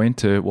business I go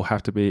into will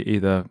have to be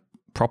either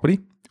property,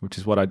 which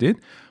is what I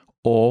did,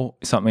 or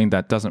something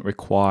that doesn't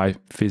require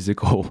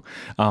physical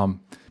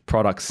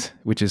products,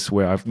 which is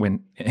where I've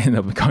ended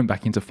up going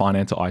back into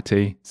finance or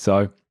IT.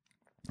 So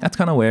that's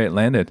kind of where it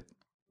landed.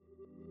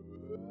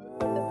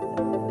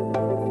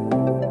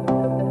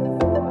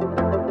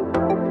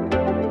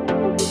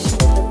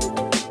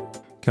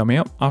 Coming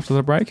up after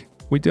the break,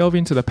 we delve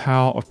into the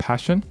power of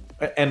passion.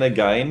 And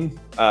again,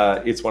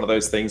 it's one of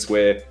those things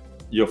where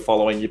you're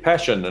following your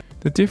passion.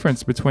 The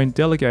difference between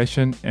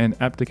delegation and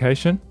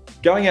abdication.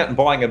 Going out and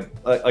buying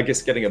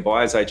getting a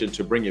buyer's agent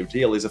to bring you a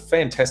deal is a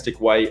fantastic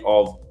way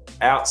of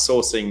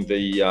outsourcing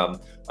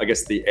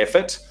the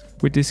effort.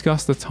 We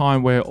discussed the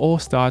time where it all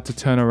started to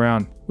turn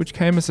around, which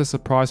came as a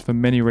surprise for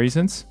many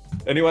reasons.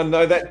 Anyone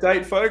know that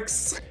date,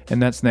 folks? And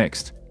that's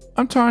next.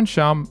 I'm Tyrone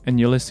Shum, and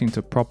you're listening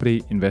to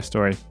Property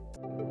Investory.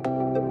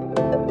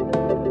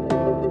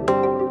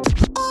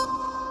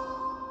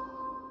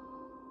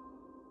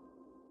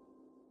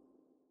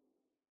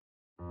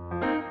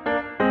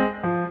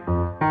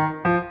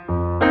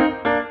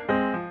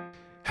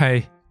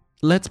 Hey,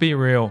 let's be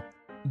real.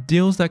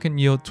 Deals that can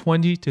yield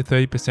 20 to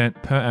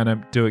 30% per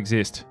annum do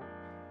exist.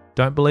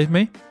 Don't believe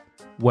me?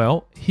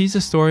 Well, here's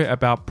a story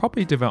about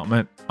property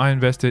development I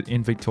invested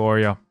in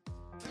Victoria.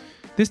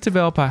 This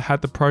developer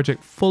had the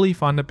project fully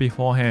funded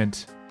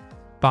beforehand,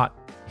 but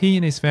he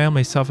and his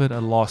family suffered a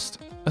loss,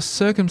 a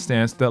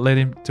circumstance that led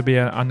him to be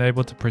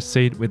unable to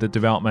proceed with the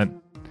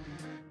development.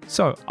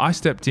 So I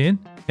stepped in,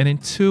 and in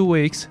 2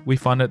 weeks, we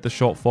funded the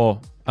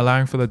shortfall,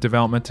 allowing for the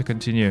development to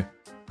continue.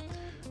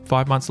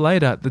 5 months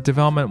later, the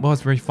development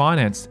was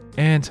refinanced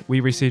and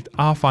we received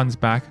our funds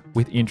back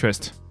with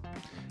interest.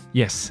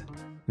 Yes,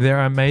 there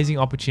are amazing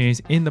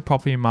opportunities in the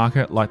property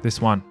market like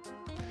this one.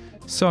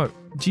 So,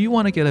 do you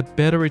want to get a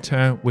better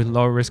return with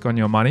low risk on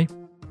your money?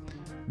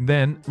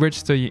 Then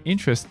register your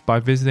interest by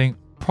visiting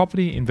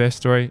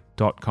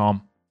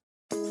propertyinvestory.com.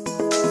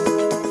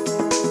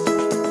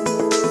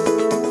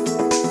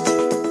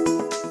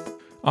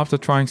 After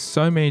trying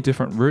so many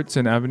different routes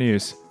and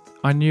avenues,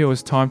 I knew it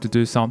was time to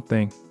do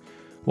something.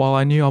 While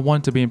I knew I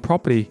wanted to be in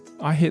property,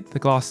 I hit the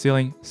glass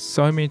ceiling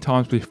so many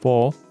times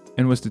before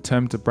and was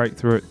determined to break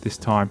through it this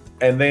time.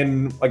 And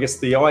then I guess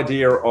the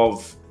idea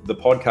of the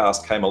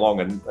podcast came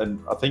along, and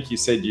I think you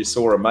said you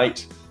saw a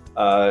mate,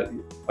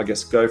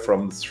 go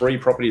from 3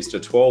 properties to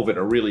 12 in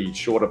a really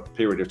shorter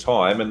period of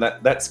time. And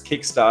that's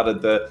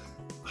kickstarted the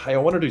hey, I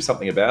want to do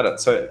something about it.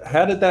 So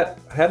how did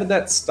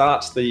that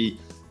start the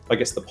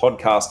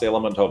podcast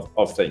element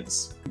of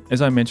things?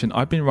 As I mentioned,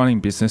 I've been running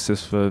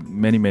businesses for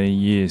many, many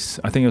years.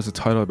 I think it was a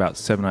total of about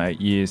 7 or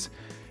 8 years.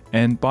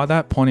 And by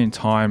that point in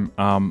time,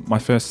 my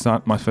first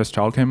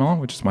child came along,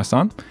 which is my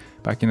son,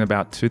 back in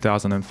about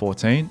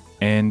 2014.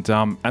 And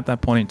at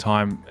that point in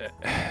time,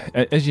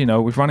 as you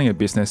know, with running a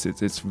business,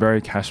 it's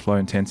very cash flow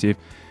intensive.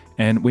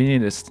 And we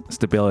needed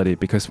stability,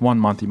 because one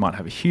month you might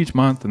have a huge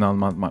month, another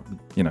month might,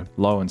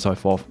 low and so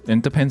forth. And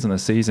it depends on the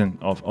season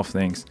of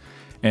things.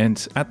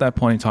 And at that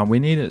point in time, we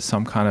needed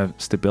some kind of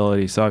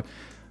stability. So I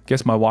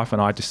guess my wife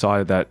and I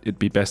decided that it'd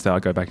be best that I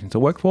go back into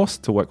workforce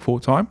to work full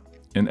time.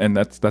 And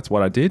that's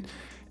what I did.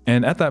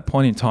 And at that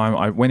point in time,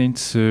 I went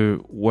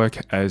into work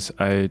as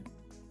a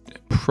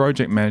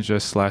project manager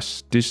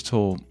 /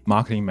 digital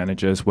marketing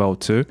manager as well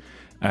too,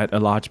 at a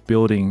large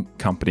building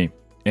company.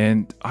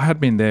 And I had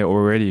been there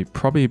already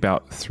probably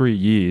about 3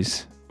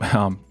 years,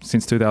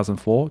 since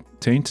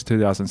 2014 to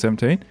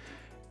 2017.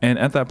 And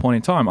at that point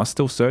in time, I was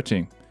still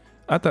searching.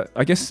 At the,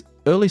 I guess,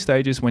 early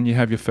stages when you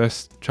have your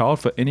first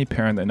child, for any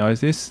parent that knows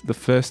this, the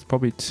first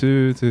probably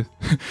 2 to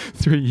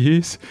 3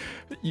 years,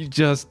 you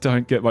just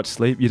don't get much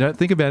sleep. You don't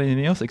think about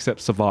anything else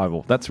except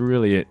survival. That's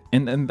really it.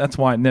 And that's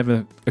why it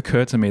never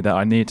occurred to me that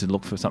I needed to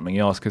look for something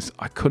else, because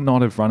I could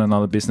not have run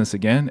another business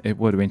again. It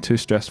would have been too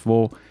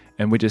stressful,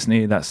 and we just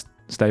needed that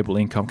stable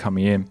income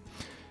coming in.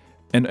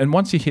 And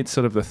once you hit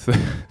sort of the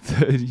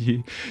third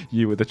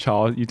year with a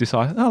child, you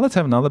decide, let's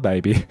have another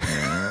baby.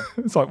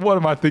 It's like, what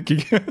am I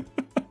thinking?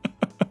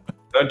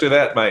 Don't do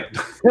that, mate.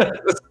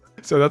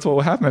 So that's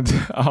what happened.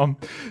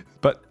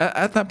 But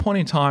at that point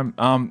in time,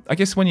 I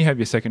guess when you have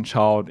your second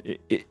child,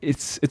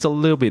 it's a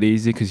little bit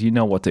easier because you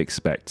know what to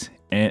expect.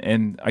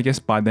 And I guess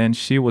by then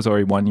she was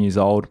already 1 year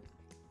old.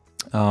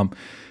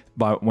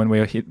 By when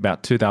we hit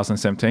about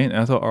 2017, and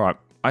I thought, all right,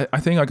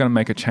 I think I'm going to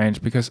make a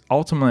change, because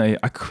ultimately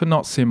I could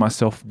not see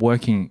myself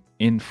working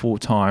in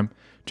full-time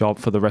job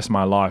for the rest of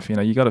my life.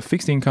 You got a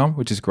fixed income,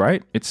 which is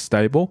great. It's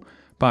stable.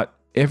 But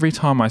every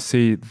time I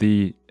see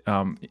the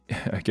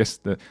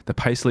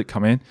pay slip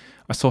come in,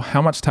 I saw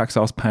how much tax I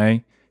was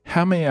paying,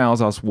 how many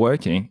hours I was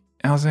working.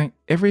 And I was saying,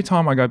 every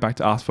time I go back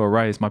to ask for a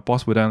raise, my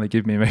boss would only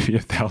give me maybe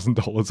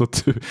 $1,000 or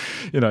two,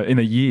 in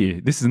a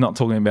year. This is not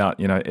talking about,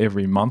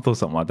 every month or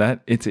something like that.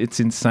 It's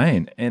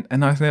insane. And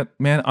I thought,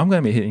 man, I'm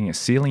going to be hitting a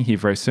ceiling here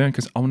very soon,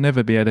 because I'll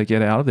never be able to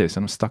get out of this.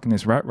 And I'm stuck in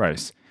this rat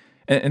race.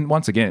 And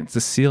once again, it's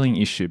a ceiling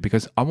issue,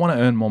 because I want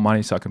to earn more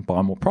money so I can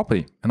buy more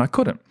property. And I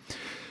couldn't.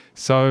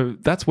 So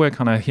that's where it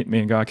kind of hit me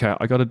and go, okay,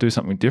 I got to do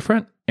something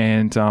different.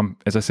 And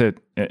as I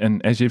said,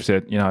 and as you've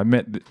said, I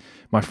met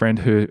my friend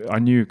who I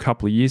knew a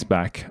couple of years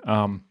back,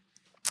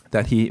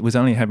 that he was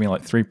only having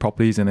like 3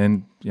 properties and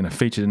then,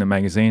 featured in a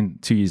magazine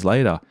 2 years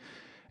later.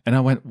 And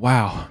I went,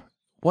 wow,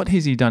 what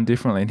has he done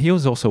differently? And he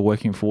was also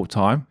working full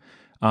time.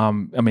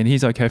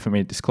 He's okay for me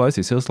to disclose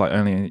this. It was like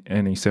only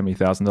earning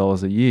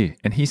 $70,000 a year.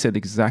 And he said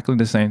exactly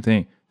the same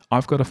thing.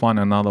 I've got to find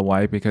another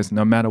way, because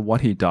no matter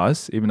what he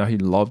does, even though he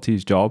loved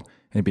his job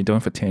and he'd been doing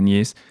it for 10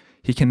 years,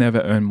 he can never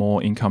earn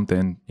more income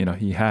than,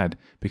 he had,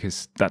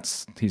 because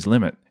that's his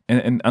limit.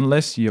 And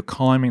unless you're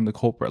climbing the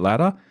corporate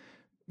ladder,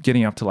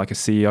 getting up to like a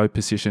CEO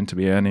position to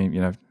be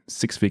earning,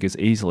 6 figures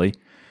easily,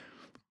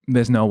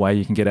 there's no way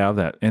you can get out of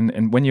that.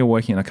 And when you're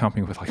working in a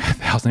company with like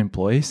 1,000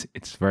 employees,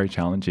 it's very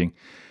challenging.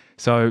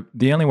 So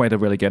the only way to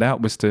really get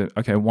out was to,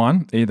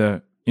 one,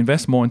 either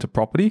invest more into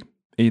property,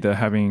 either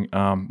having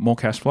more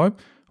cash flow,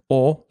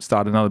 or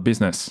start another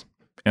business.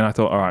 And I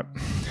thought, all right,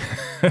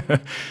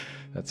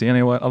 that's the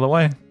only other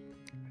way.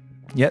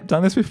 Yep,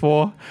 done this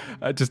before.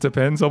 It just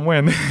depends on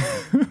when.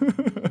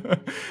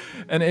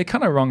 And it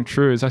kind of rung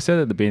true. As I said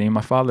at the beginning,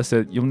 my father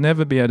said, you'll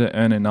never be able to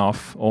earn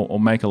enough or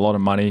make a lot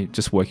of money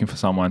just working for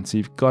someone. So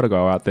you've got to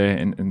go out there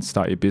and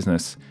start your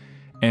business.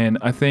 And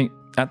I think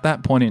at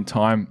that point in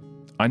time,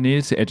 I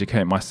needed to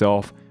educate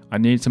myself. I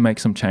needed to make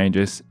some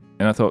changes.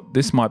 And I thought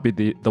this might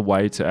be the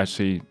way to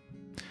actually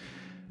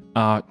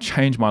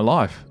change my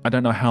life. I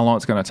don't know how long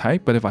it's going to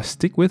take, but if I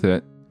stick with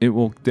it, it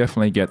will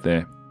definitely get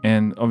there.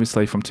 And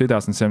obviously from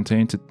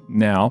 2017 to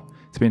now,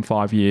 it's been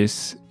 5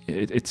 years.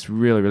 It's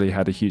really, really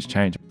had a huge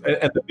change.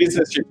 And the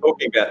business you're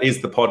talking about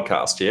is the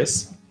podcast,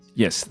 yes?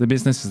 Yes, the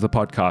business is the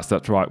podcast.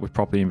 That's right, with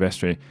Property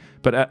Investory.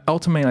 But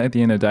ultimately, at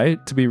the end of the day,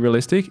 to be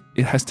realistic,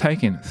 it has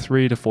taken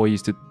 3 to 4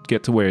 years to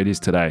get to where it is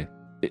today.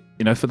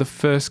 For the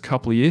first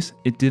couple of years,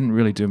 it didn't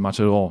really do much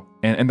at all.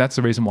 And that's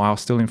the reason why I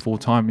was still in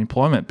full-time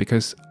employment,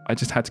 because I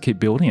just had to keep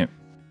building it.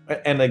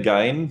 And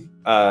again,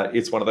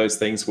 it's one of those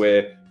things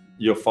where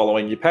you're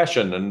following your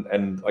passion.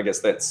 And I guess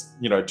that's,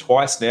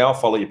 twice now,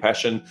 follow your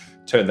passion,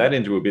 turn that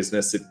into a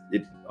business.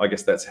 I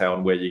guess that's how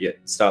and where you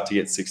start to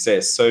get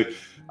success. So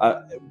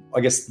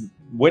I guess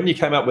when you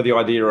came up with the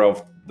idea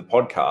of the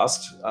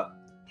podcast,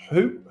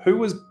 who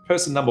was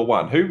person number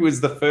one? Who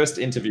was the first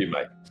interview,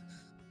 mate?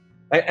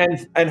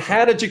 And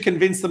how did you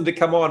convince them to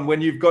come on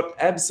when you've got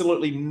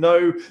absolutely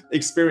no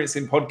experience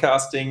in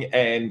podcasting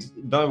and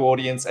no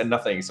audience and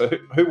nothing? So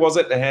who was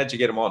it, and how did you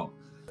get them on?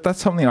 That's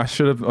something I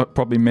should have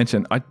probably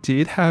mentioned. I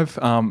did have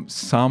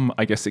some,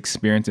 I guess,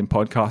 experience in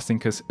podcasting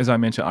because, as I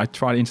mentioned, I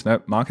tried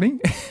internet marketing,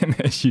 and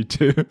as you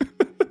do,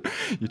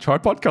 you try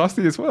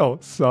podcasting as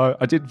well. So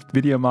I did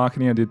video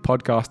marketing, I did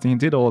podcasting,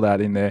 did all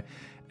that in there.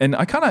 And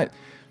I kind of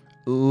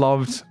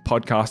loved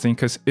podcasting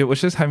because it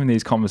was just having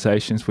these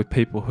conversations with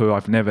people who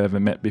I've never ever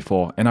met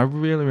before. And I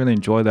really, really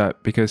enjoy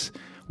that because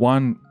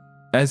one,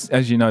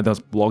 as you know, there was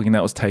blogging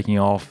that was taking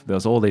off. There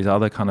was all these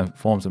other kind of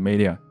forms of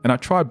media. And I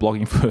tried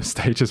blogging for a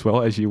stage as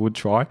well, as you would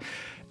try.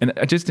 And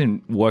it just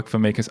didn't work for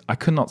me because I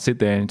could not sit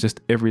there and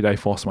just every day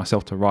force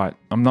myself to write.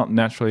 I'm not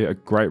naturally a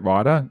great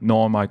writer,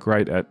 nor am I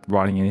great at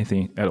writing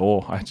anything at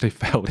all. I actually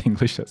failed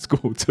English at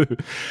school too.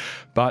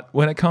 But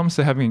when it comes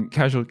to having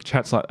casual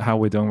chats like how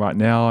we're doing right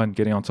now and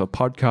getting onto a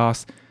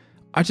podcast,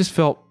 I just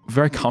felt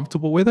very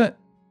comfortable with it.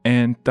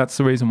 And that's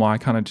the reason why I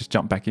kind of just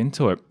jumped back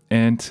into it.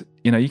 And,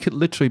 you could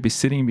literally be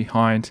sitting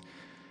behind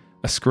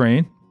a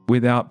screen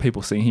without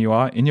people seeing who you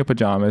are in your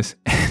pajamas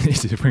and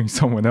interviewing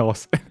someone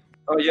else.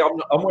 Oh yeah,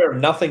 I'm wearing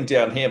nothing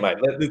down here, mate.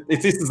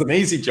 This is an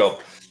easy job.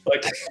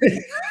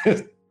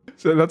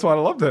 So that's why I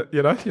loved it.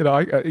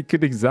 It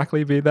could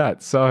exactly be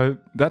that. So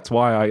that's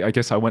why I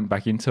guess I went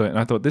back into it, and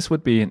I thought this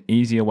would be an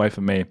easier way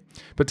for me.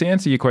 But to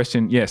answer your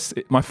question, yes,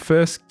 my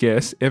first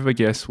ever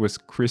guess was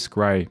Chris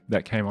Gray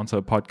that came onto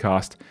the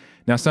podcast.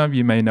 Now, some of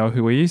you may know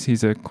who he is.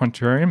 He's a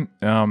quantorian.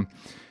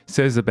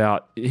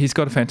 He's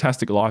got a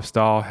fantastic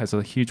lifestyle, has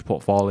a huge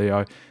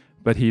portfolio,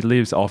 but he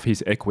lives off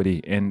his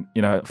equity. And,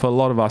 for a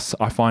lot of us,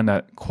 I find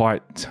that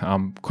quite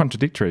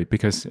contradictory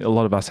because a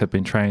lot of us have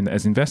been trained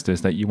as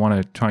investors that you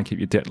want to try and keep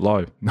your debt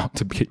low, not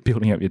to keep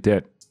building up your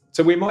debt.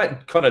 So we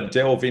might kind of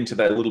delve into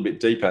that a little bit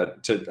deeper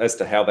as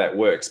to how that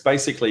works.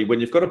 Basically, when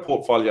you've got a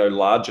portfolio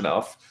large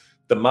enough,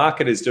 the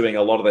market is doing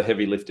a lot of the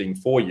heavy lifting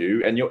for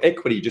you, and your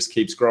equity just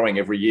keeps growing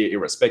every year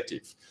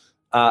irrespective.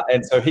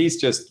 And so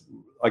he's just,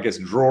 I guess,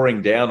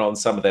 drawing down on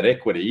some of that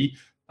equity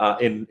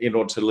in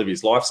order to live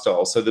his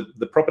lifestyle. So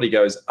the property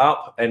goes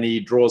up and he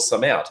draws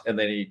some out, and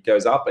then he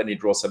goes up and he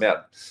draws some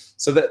out.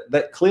 So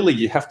that clearly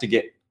you have to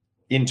get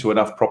into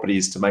enough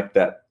properties to make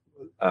that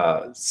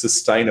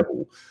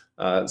sustainable.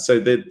 So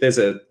there's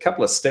a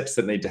couple of steps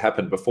that need to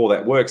happen before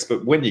that works.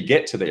 But when you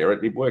get to there,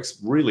 it works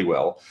really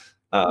well.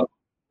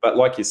 But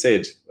like you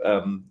said,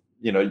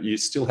 you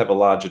still have a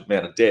large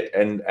amount of debt,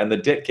 and the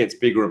debt gets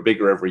bigger and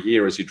bigger every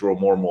year as you draw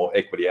more and more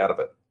equity out of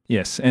it.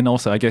 Yes, and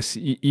also I guess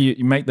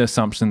you make the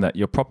assumption that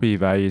your property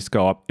values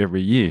go up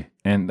every year,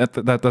 and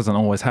that doesn't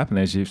always happen,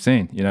 as you've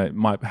seen. It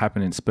might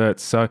happen in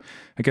spurts. So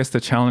I guess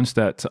the challenge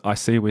that I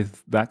see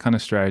with that kind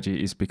of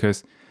strategy is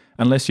because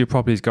unless your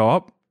properties go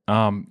up,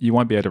 you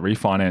won't be able to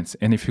refinance,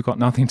 and if you've got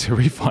nothing to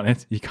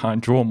refinance, you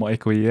can't draw more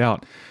equity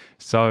out.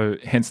 So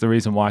hence the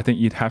reason why I think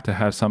you'd have to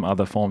have some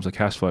other forms of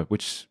cash flow,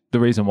 which the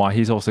reason why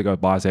he's also got a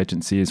buyer's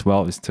agency as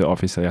well is to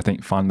obviously, I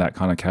think, fund that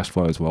kind of cash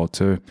flow as well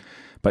too.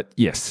 But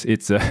yes,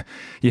 it's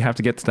you have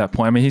to get to that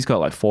point. I mean, he's got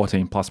like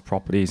 14 plus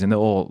properties and they're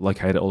all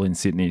located all in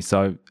Sydney.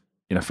 So,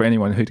 for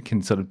anyone who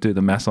can sort of do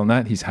the maths on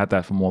that, he's had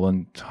that for more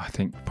than, I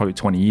think, probably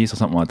 20 years or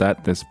something like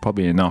that. There's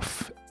probably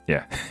enough,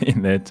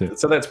 in there too.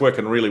 So that's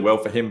working really well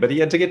for him. But he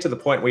had to get to the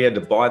point where he had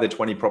to buy the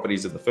 20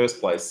 properties in the first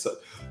place.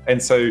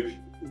 And so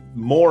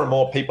more and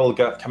more people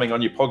coming on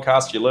your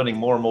podcast, you're learning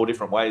more and more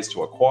different ways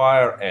to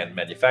acquire and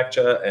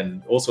manufacture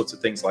and all sorts of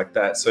things like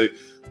that. So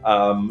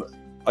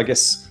I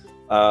guess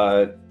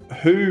as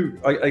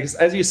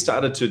you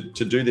started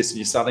to do this and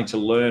you're starting to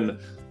learn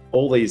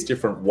all these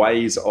different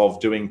ways of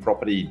doing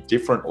property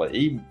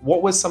differently,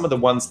 what were some of the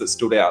ones that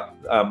stood out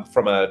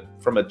from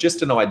a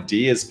just an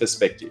ideas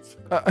perspective?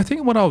 I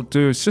think what I'll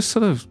do is just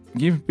sort of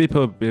give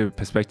people a bit of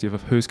perspective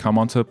of who's come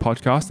onto the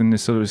podcast and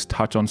just sort of just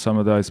touch on some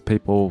of those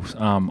people's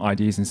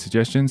ideas and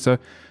suggestions. So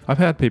I've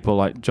had people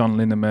like John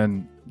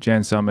Lindemann,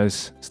 Jan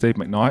Summers, Steve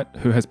McKnight,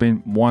 who has been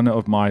one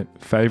of my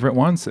favorite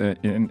ones.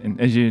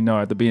 And as you know,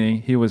 at the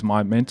beginning, he was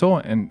my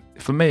mentor. And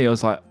for me, it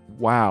was like,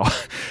 wow.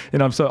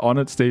 And I'm so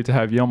honored, Steve, to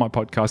have you on my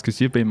podcast because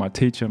you've been my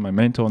teacher, my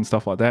mentor and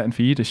stuff like that. And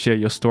for you to share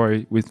your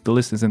story with the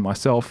listeners and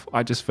myself,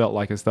 I just felt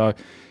like as though,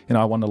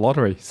 I won the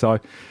lottery. So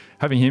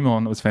having him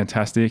on was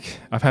fantastic.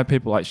 I've had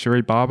people like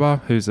Cherie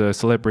Barber, who's a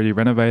celebrity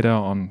renovator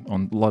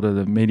on a lot of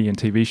the media and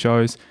TV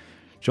shows,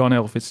 John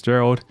L.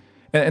 Fitzgerald.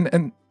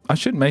 And I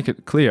should make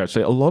it clear,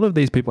 actually, a lot of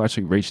these people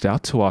actually reached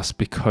out to us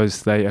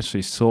because they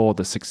actually saw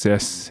the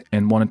success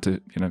and wanted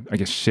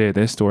to, share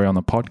their story on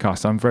the podcast.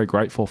 So I'm very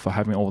grateful for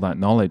having all that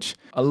knowledge.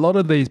 A lot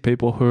of these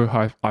people who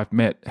I've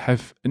met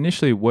have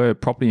initially were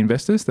property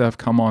investors that have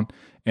come on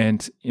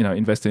and,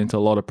 invested into a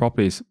lot of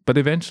properties. But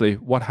eventually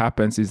what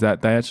happens is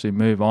that they actually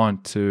move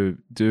on to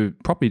do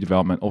property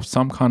development or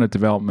some kind of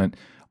development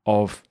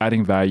of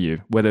adding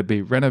value, whether it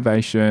be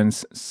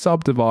renovations,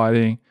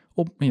 subdividing,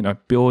 or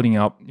building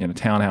up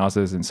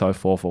townhouses and so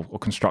forth, or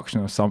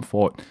construction of some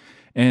sort.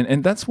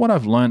 And that's what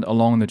I've learned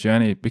along the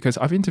journey because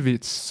I've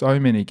interviewed so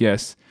many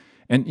guests.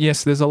 And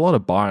yes, there's a lot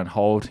of buy and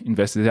hold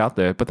investors out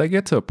there, but they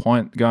get to a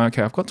point going,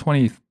 okay, I've got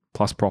 20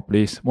 plus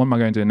properties. What am I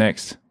going to do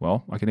next?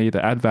 Well, I can either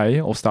add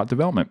value or start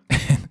development.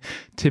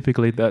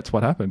 Typically, that's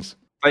what happens.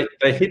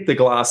 they hit the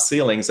glass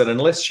ceilings, and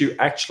unless you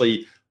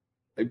actually,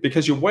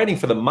 because you're waiting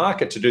for the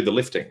market to do the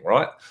lifting,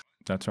 right?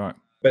 That's right.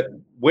 But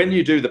when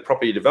you do the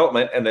property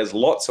development, and there's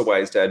lots of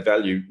ways to add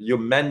value, you're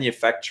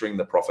manufacturing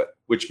the profit,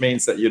 which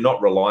means that you're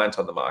not reliant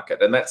on the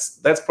market. And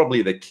that's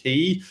probably the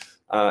key.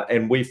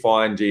 And we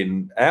find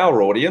in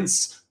our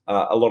audience,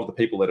 a lot of the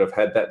people that have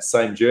had that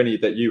same journey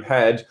that you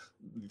had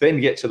then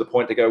get to the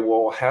point to go,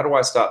 well, how do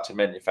I start to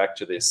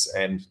manufacture this?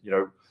 And,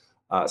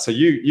 so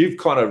you've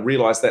kind of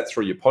realized that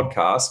through your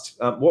podcast.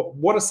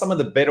 What are some of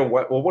the better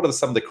what are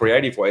some of the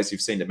creative ways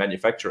you've seen to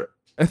manufacture it?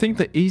 I think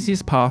the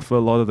easiest path for a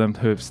lot of them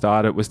who have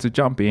started was to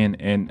jump in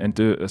and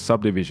do a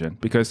subdivision,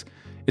 because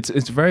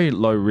it's very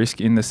low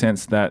risk in the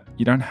sense that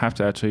you don't have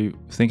to actually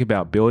think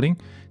about building,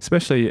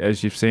 especially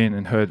as you've seen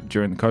and heard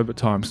during the COVID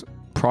times.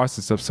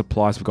 Prices of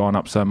supplies have gone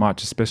up so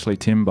much, especially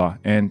timber,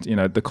 and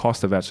the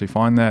cost of actually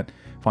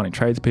finding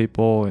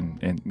tradespeople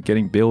and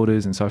getting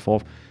builders and so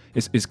forth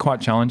is quite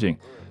challenging.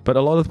 But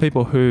a lot of the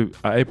people who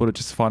are able to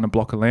just find a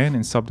block of land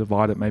and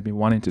subdivide it maybe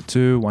 1 into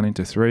 2, 1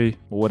 into 3,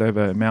 or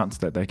whatever amounts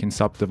that they can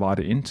subdivide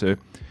it into,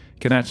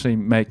 can actually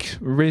make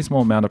a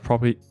reasonable amount of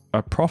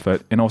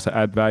profit and also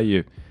add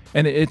value.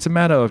 And it's a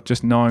matter of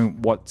just knowing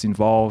what's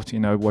involved,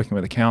 working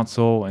with the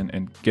council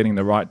and getting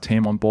the right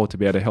team on board to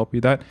be able to help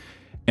you that.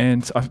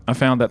 And I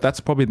found that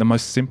that's probably the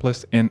most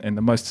simplest and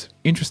the most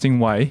interesting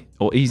way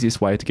or easiest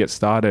way to get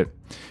started.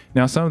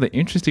 Now, some of the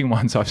interesting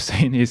ones I've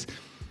seen is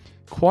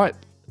quite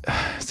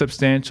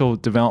substantial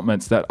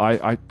developments that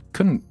I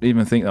couldn't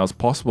even think that was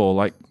possible.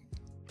 Like,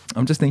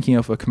 I'm just thinking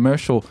of a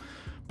commercial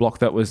block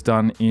that was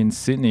done in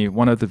Sydney,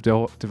 one of the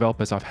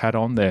developers I've had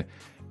on there.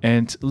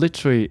 And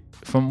literally,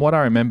 from what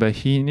I remember,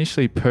 he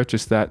initially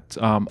purchased that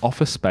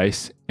office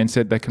space and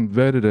said they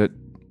converted it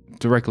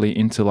directly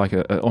into like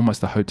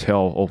almost a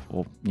hotel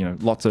or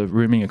lots of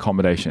rooming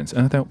accommodations.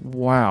 And I thought,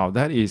 wow,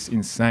 that is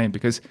insane,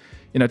 because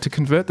to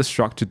convert the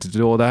structure to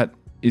do all that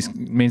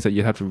means that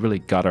you'd have to really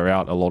gutter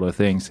out a lot of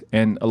things,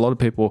 and a lot of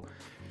people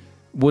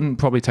wouldn't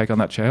probably take on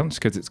that challenge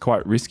because it's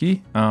quite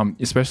risky,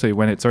 especially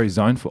when it's already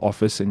zoned for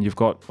office and you've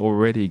got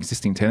already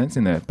existing tenants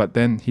in there. But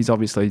then he's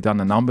obviously done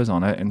the numbers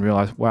on it and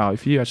realized, wow,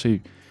 if you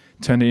actually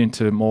turn it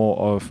into more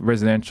of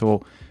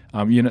residential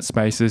unit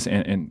spaces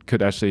and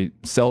could actually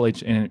sell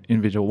each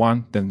individual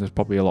one, then there's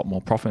probably a lot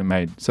more profit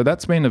made. So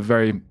that's been a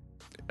very,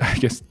 I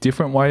guess,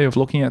 different way of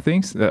looking at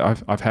things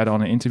that I've had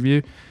on an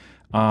interview.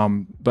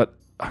 But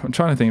I'm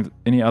trying to think of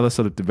any other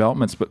sort of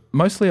developments, but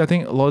mostly I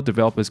think a lot of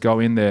developers go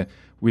in there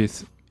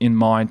in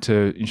mind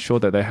to ensure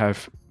that they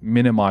have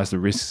minimized the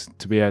risks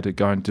to be able to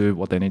go and do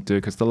what they need to do,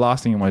 because the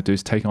last thing you want to do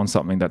is take on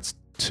something that's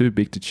too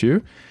big to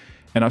chew.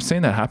 And I've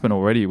seen that happen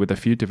already with a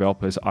few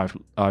developers I've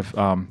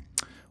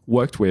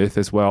worked with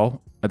as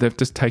well. They've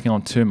just taken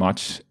on too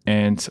much,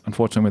 and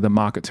unfortunately with the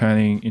market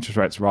turning, interest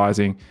rates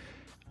rising,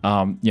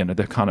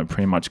 they've kind of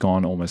pretty much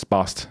gone almost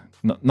bust.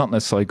 Not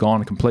necessarily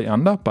gone completely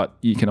under, but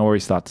you can already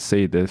start to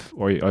see they've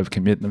already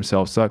overcommitted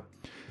themselves. So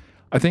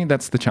I think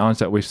that's the challenge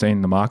that we've seen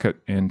in the market,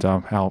 and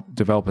how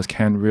developers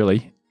can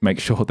really make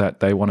sure that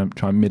they want to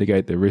try and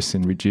mitigate their risks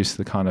and reduce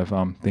the kind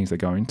of things they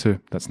go into.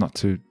 That's not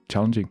too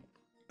challenging.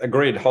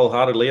 Agreed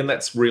wholeheartedly. And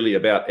that's really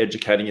about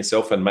educating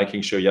yourself and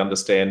making sure you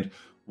understand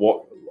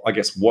what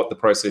the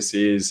process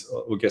is,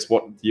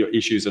 what your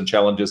issues and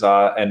challenges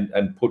are,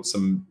 and put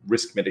some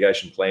risk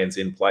mitigation plans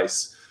in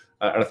place.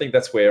 And I think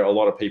that's where a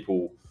lot of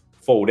people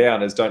fall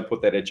down, is don't put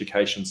that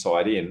education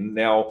side in.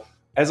 Now,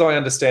 as I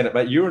understand it,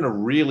 mate, you're in a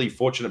really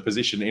fortunate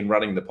position in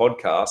running the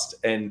podcast,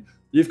 and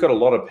you've got a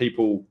lot of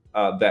people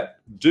that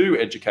do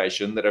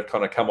education that have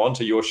kind of come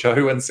onto your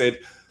show and said,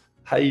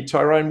 hey,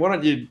 Tyrone, why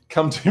don't you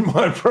come to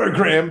my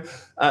program?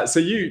 So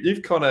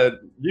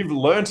you've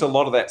learned a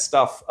lot of that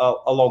stuff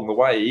along the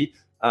way.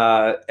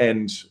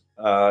 And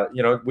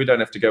we don't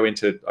have to go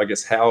into, I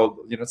guess, how,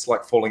 it's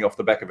like falling off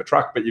the back of a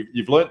truck, but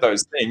you've learned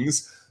those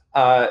things.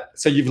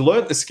 So you've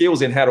learned the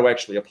skills in how to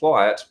actually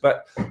apply it.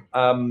 But,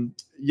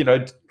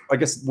 I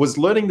guess, was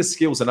learning the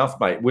skills enough,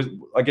 mate?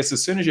 I guess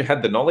as soon as you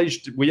had the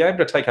knowledge, were you able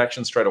to take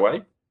action straight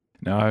away?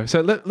 No. So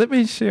let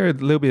me share a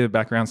little bit of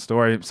background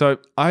story. So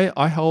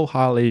I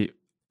wholeheartedly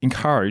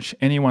encourage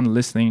anyone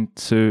listening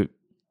to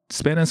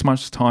spend as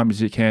much time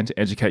as you can to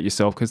educate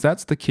yourself, because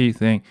that's the key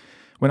thing.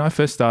 When I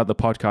first started the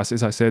podcast,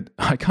 as I said,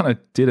 I kind of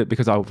did it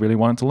because I really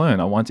wanted to learn.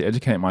 I wanted to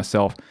educate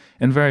myself.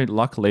 And very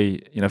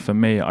luckily, for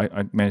me,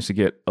 I managed to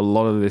get a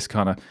lot of this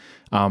kind of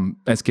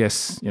as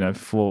guests,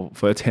 for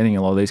attending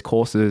a lot of these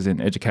courses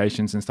and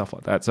educations and stuff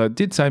like that. So it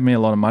did save me a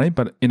lot of money.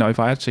 But, if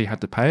I actually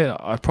had to pay it,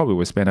 I probably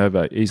would spend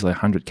over easily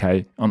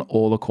 $100K on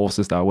all the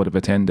courses that I would have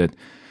attended.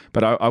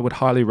 But I would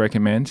highly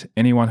recommend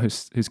anyone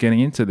who's getting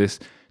into this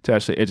to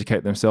actually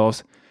educate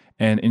themselves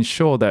and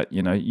ensure that,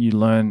 you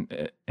learn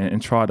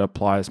and try to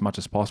apply as much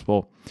as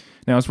possible.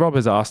 Now, as Rob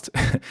has asked,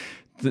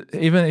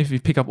 even if you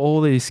pick up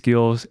all these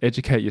skills,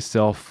 educate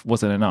yourself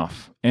wasn't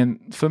enough. And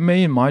for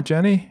me in my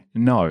journey,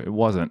 no, it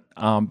wasn't.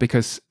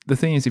 Because the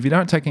thing is, if you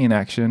don't take any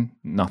action,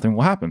 nothing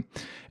will happen.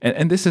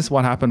 And this is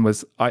what happened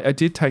was I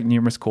did take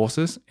numerous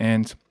courses,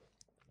 and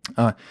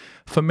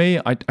For me,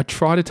 I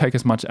try to take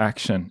as much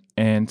action,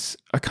 and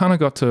I kind of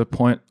got to a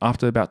point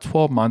after about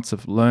 12 months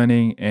of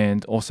learning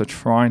and also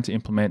trying to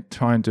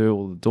try and do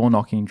all the door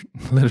knocking,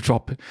 letter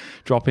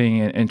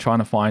dropping, and trying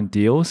to find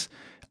deals.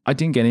 I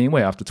didn't get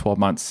anywhere after 12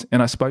 months.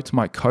 And I spoke to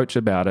my coach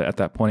about it at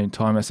that point in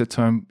time. I said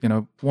to him,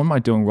 what am I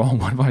doing wrong?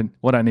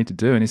 What do I need to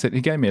do? And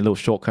he gave me a little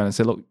shortcut and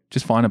said, look,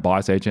 just find a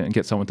buyer's agent and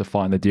get someone to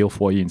find the deal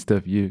for you instead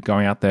of you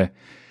going out there.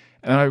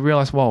 And I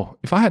realized, well,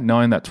 if I had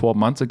known that 12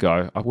 months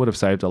ago, I would have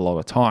saved a lot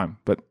of time.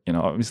 But,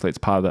 obviously it's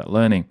part of that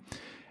learning.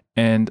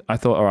 And I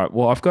thought, all right,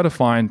 well, I've got to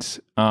find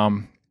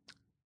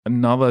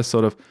another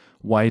sort of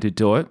way to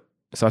do it.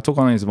 So I took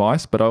on his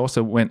advice, but I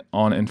also went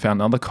on and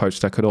found another coach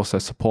that could also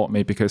support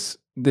me, because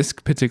this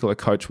particular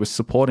coach was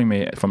supporting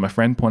me from a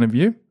friend point of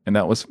view, and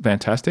that was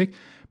fantastic.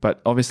 But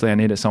obviously I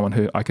needed someone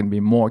who I can be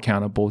more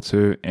accountable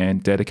to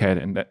and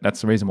dedicated. And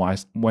that's the reason why I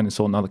went and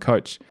saw another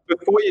coach.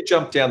 Before you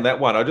jump down that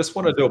one, I just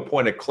want to do a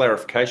point of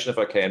clarification if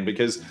I can,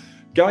 because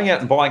going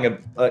out and buying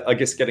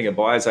getting a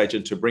buyer's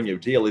agent to bring you a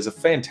deal is a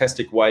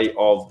fantastic way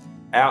of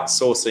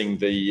outsourcing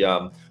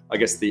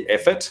the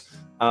effort.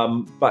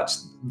 But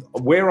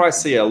where I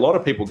see a lot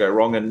of people go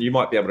wrong, and you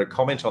might be able to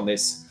comment on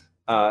this,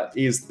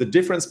 is the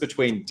difference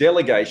between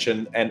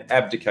delegation and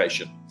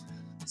abdication.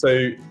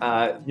 So,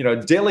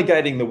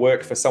 delegating the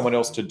work for someone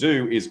else to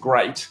do is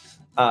great,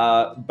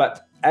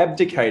 but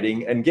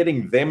abdicating and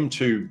getting them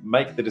to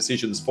make the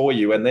decisions for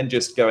you and then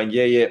just going,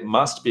 it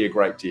must be a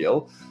great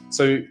deal.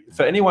 So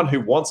for anyone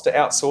who wants to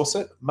outsource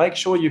it, make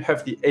sure you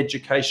have the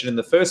education in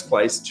the first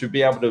place to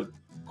be able to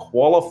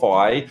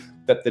qualify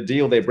that the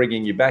deal they're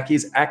bringing you back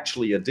is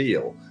actually a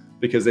deal,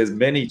 because there's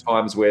many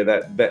times where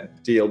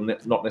that deal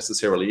not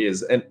necessarily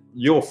is. And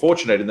you're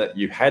fortunate in that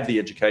you had the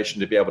education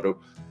to be able to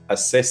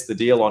assess the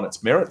deal on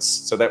its merits.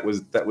 So that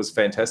was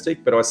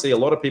fantastic. But I see a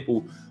lot of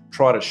people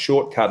try to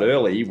shortcut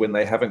early when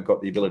they haven't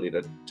got the ability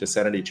to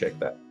sanity check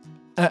that.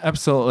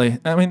 Absolutely.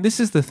 I mean, this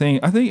is the thing.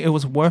 I think it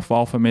was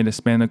worthwhile for me to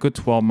spend a good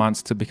 12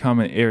 months to become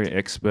an area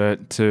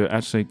expert, to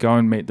actually go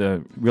and meet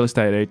the real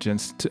estate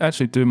agents, to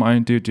actually do my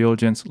own due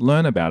diligence,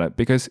 learn about it.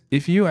 Because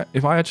if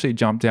I actually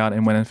jumped out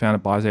and went and found a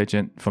buyer's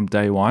agent from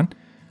day one,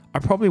 I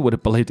probably would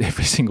have believed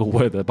every single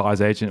word the buyer's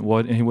agent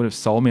would, and he would have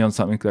sold me on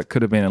something that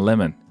could have been a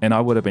lemon, and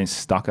I would have been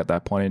stuck at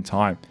that point in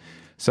time.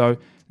 So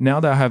now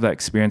that I have that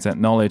experience, that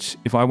knowledge,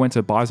 if I went to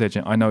a buyer's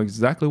agent, I know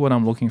exactly what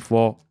I'm looking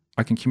for.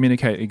 I can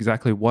communicate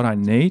exactly what I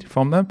need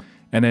from them,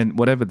 and then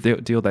whatever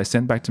deal they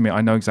send back to me,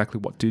 I know exactly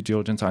what due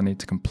diligence I need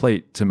to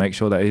complete to make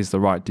sure that it is the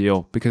right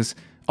deal. Because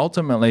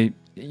ultimately,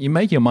 you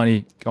make your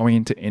money going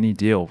into any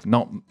deal,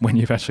 not when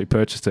you've actually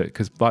purchased it,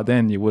 because by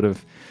then you would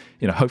have,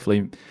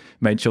 hopefully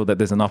made sure that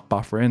there's enough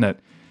buffer in it.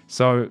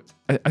 So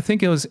I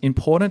think it was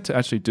important to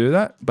actually do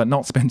that, but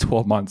not spend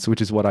 12 months, which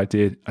is what I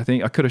did. I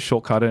think I could have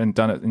shortcutted and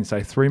done it in,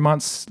 say, 3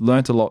 months,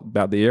 learned a lot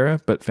about the area,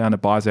 but found a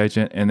buyer's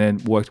agent and then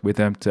worked with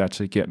them to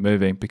actually get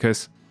moving.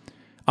 Because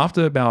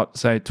after about,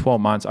 say, 12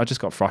 months, I just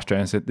got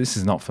frustrated and said, this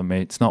is not for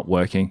me. It's not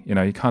working. You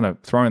kind of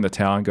throw in the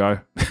towel and go,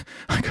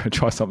 I'm going to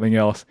try something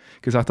else,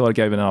 because I thought I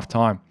gave it enough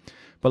time.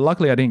 But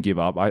luckily I didn't give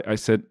up. I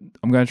said,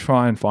 I'm going to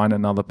try and find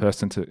another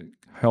person to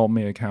hold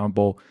me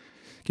accountable,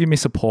 give me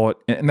support.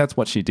 And that's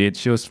what she did.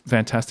 She was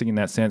fantastic in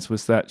that sense,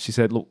 was that she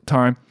said, look,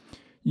 Tyrone,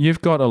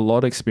 you've got a lot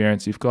of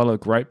experience. You've got a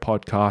great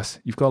podcast.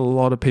 You've got a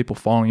lot of people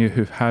following you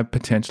who have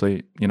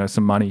potentially,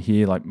 some money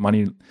here, like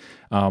money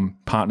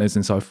partners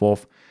and so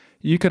forth.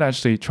 You could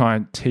actually try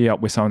and tee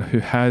up with someone who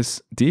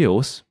has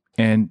deals,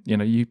 and,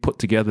 you put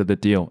together the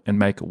deal and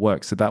make it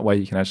work. So that way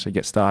you can actually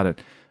get started.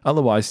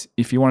 Otherwise,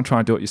 if you want to try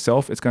and do it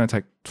yourself, it's going to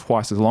take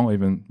twice as long,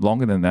 even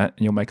longer than that,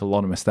 and you'll make a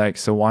lot of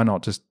mistakes. So why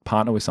not just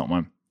partner with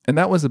someone? And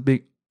that was a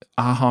big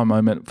aha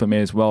moment for me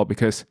as well,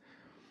 because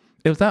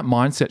it was that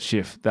mindset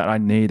shift that I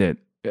needed.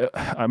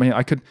 I mean,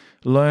 I could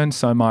learn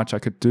so much, I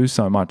could do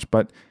so much,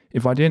 but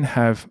if I didn't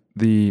have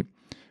the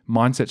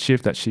mindset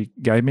shift that she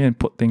gave me and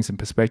put things in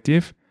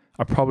perspective,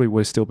 I probably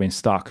would have still been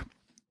stuck.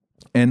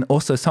 And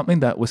also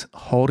something that was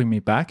holding me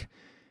back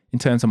in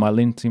terms of my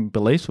limiting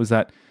beliefs was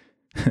that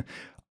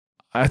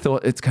I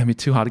thought it's going to be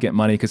too hard to get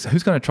money, because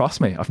who's going to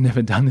trust me? I've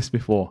never done this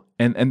before.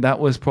 And that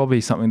was probably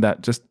something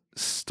that just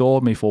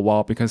stalled me for a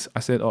while, because I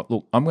said, oh,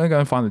 look, I'm going to go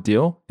and find the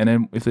deal. And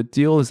then if the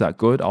deal is that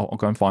good, I'll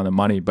go and find the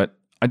money. But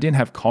I didn't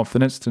have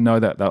confidence to know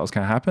that was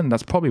going to happen.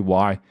 That's probably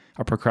why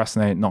I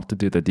procrastinated not to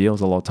do the deals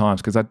a lot of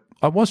times, because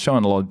I was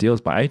showing a lot of deals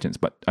by agents,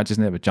 but I just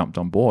never jumped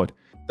on board.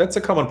 That's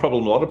a common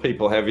problem a lot of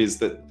people have, is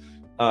that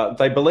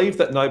they believe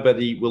that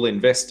nobody will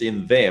invest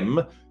in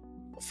them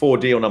for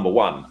deal number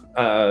one.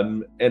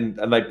 And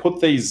they put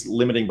these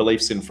limiting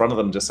beliefs in front of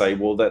them to say,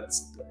 well,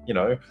 that's,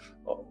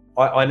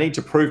 I need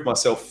to prove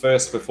myself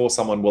first before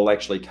someone will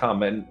actually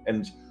come.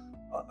 And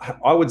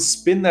I would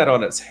spin that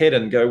on its head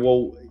and go,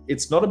 well,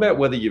 it's not about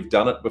whether you've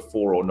done it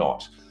before or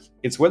not.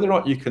 It's whether or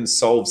not you can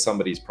solve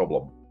somebody's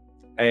problem.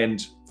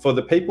 And for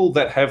the people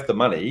that have the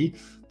money,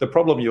 the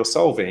problem you're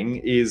solving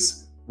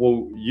is,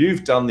 well,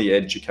 you've done the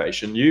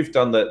education, you've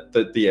done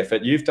the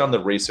effort, you've done the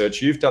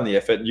research, you've done the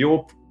effort,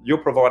 you're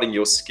providing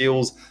your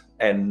skills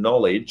and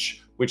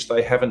knowledge, which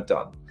they haven't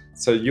done.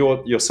 So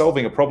you're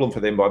solving a problem for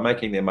them by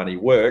making their money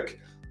work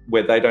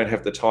where they don't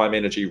have the time,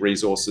 energy,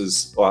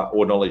 resources,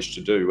 or knowledge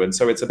to do. And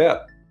so it's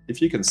about,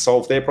 if you can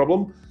solve their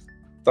problem,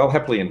 they'll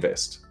happily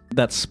invest.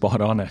 That's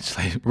spot on,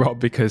 actually, Rob,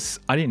 because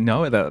I didn't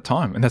know it at the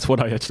time, and that's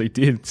what I actually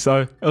did.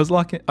 So it was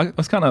like I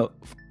was kind of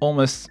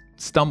almost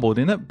stumbled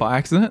in it by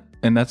accident,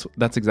 and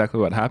that's exactly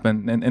what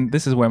happened. And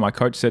this is where my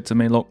coach said to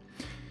me, "Look,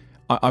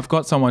 I've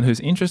got someone who's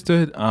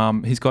interested.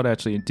 He's got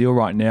actually a deal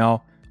right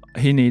now.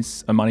 He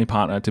needs a money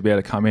partner to be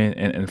able to come in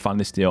and fund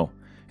this deal."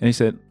 And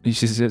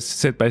she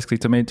said basically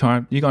to me,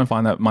 "Tyrone, you go and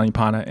find that money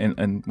partner,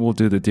 and we'll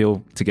do the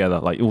deal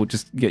together. Like, we'll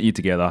just get you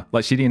together."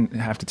 Like, she didn't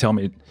have to tell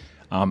me.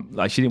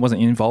 Like, she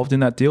wasn't involved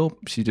in that deal.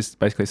 She just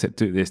basically said,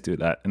 "Do this, do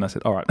that." And I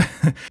said, "All right."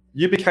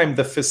 You became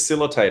the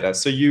facilitator.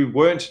 So you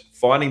weren't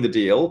finding the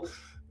deal,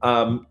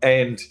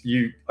 and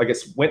you, I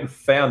guess, went and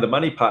found a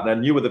money partner,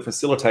 and you were the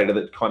facilitator,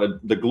 that kind of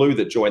the glue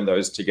that joined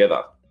those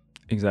together.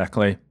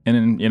 Exactly.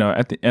 And then,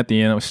 at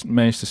the end, I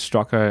managed to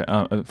strike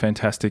a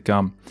fantastic,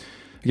 I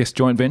guess,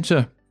 joint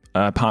venture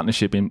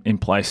partnership in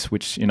place,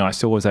 which, I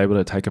still was able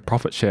to take a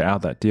profit share out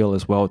of that deal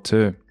as well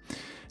too.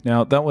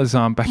 Now, that was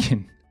back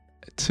in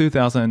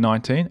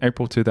 2019,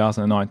 April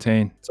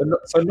 2019. So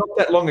not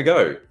that long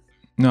ago.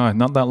 No,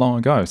 not that long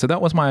ago. So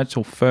that was my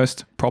actual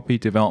first property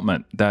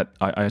development that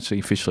I actually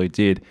officially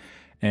did,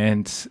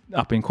 and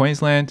up in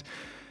Queensland.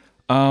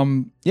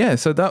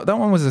 So that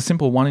one was a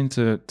simple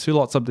 1-into-2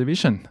 lot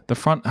subdivision. The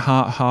front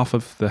half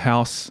of the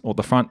house, or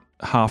the front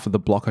half of the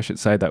block, I should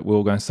say, that we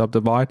were going to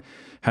subdivide,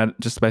 had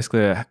just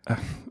basically a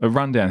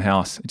rundown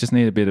house. It just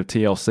needed a bit of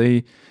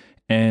TLC.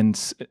 And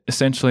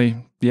essentially,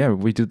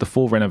 we did the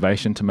full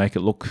renovation to make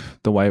it look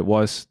the way it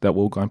was, that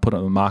we were going to put it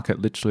on the market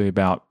literally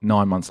about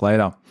 9 months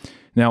later.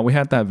 Now, we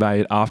had that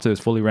valued after it was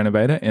fully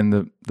renovated,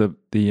 and the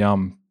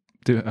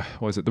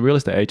real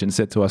estate agent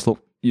said to us,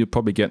 "Look, you'd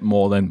probably get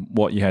more than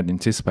what you had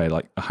anticipated,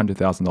 like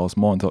 $100,000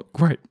 more." And thought,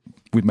 great,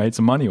 we've made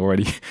some money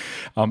already.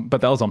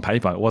 But that was on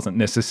paper. It wasn't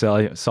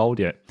necessarily sold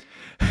yet.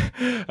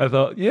 I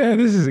thought,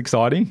 this is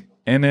exciting.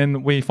 And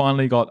then we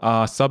finally got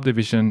our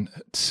subdivision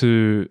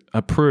to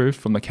approved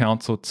from the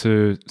council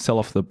to sell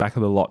off the back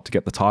of the lot to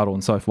get the title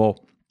and so forth.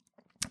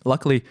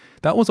 Luckily,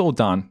 that was all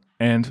done.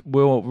 And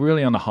we were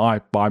really on the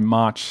high by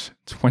March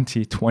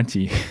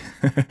 2020.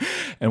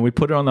 And we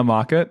put it on the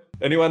market.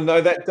 Anyone know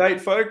that date,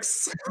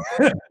 folks?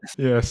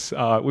 Yes,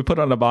 we put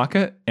it on the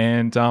market,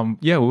 and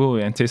we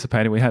were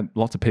anticipating. We had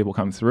lots of people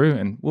come through,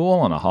 and we were all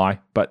on a high.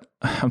 But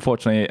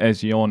unfortunately,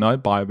 as you all know,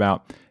 by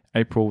about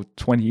April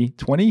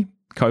 2020,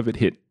 COVID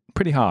hit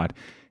pretty hard.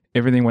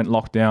 Everything went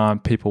locked down,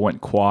 people went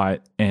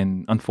quiet,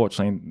 and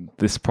unfortunately,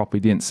 this property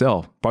didn't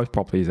sell. Both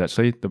properties,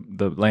 actually,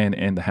 the land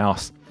and the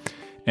house.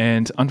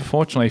 And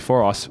unfortunately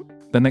for us,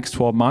 the next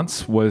 12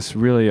 months was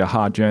really a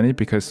hard journey,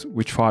 because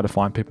we tried to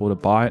find people to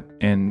buy it.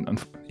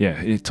 And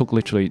it took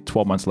literally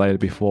 12 months later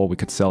before we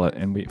could sell it.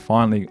 And we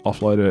finally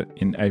offloaded it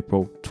in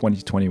April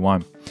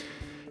 2021.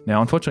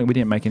 Now, unfortunately, we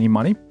didn't make any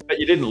money. But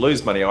you didn't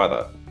lose money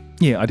either.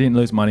 Yeah, I didn't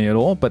lose money at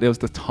all, but it was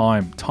the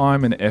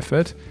time and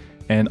effort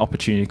and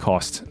opportunity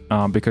cost,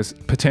 because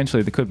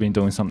potentially they could have been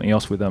doing something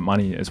else with that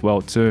money as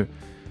well too.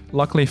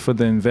 Luckily for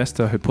the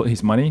investor who put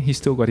his money, he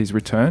still got his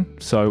return.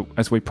 So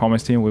as we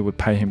promised him, we would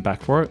pay him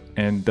back for it,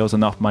 and there was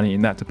enough money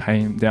in that to pay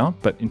him down.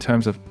 But in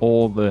terms of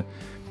all the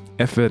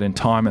effort and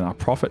time and our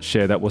profit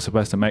share that we're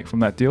supposed to make from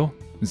that deal,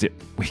 zip,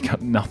 we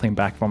got nothing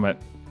back from it.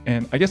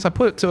 And I guess I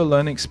put it to a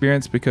learning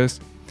experience,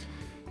 because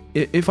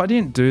if I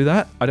didn't do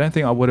that, I don't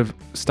think I would have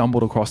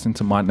stumbled across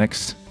into my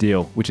next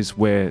deal, which is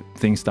where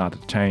things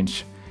started to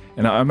change.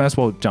 And I might as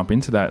well jump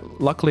into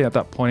that. Luckily, at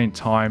that point in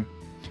time,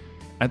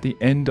 at the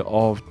end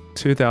of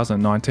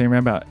 2019, around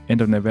about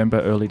end of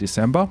November, early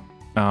December,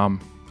 I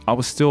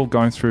was still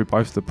going through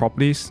both the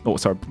properties,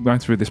 going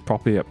through this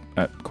property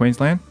at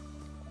Queensland.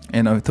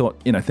 And I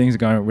thought, things are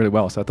going really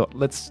well. So I thought,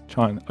 let's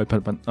try and open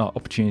up an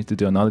opportunity to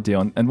do another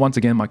deal. And once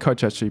again, my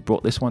coach actually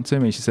brought this one to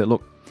me. She said,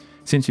 "Look,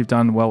 since you've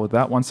done well with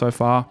that one so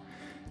far,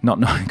 not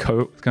knowing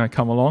it's going to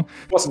come along."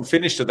 It wasn't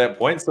finished at that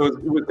point, so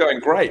it was going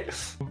great.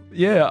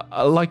 Yeah,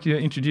 I'd like to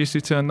introduce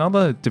you to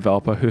another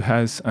developer who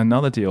has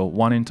another deal,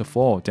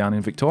 1-into-4 down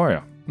in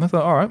Victoria. And I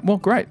thought, all right, well,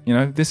 great.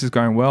 This is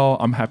going well.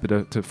 I'm happy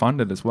to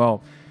fund it as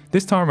well.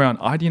 This time around,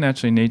 I didn't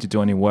actually need to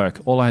do any work.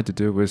 All I had to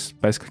do was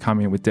basically come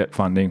in with debt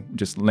funding,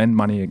 just lend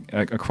money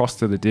across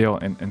to the deal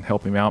and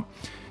help him out.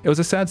 It was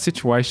a sad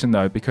situation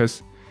though,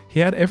 because he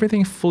had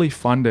everything fully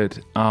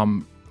funded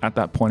at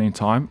that point in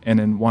time. And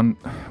then one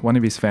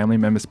of his family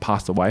members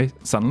passed away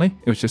suddenly.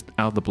 It was just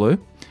out of the blue.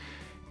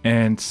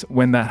 And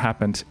when that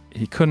happened,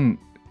 he couldn't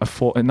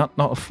afford, not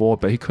afford,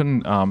 but he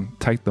couldn't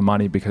take the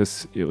money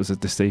because it was a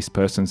deceased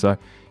person. So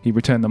he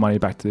returned the money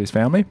back to his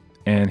family,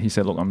 and he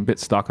said, "Look, I'm a bit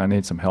stuck. I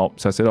need some help."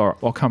 So I said, "All right,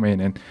 I'll come in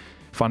and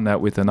fund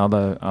that with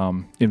another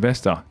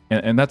investor."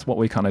 And that's what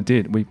we kind of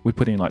did. We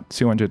put in like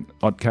 200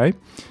 odd K,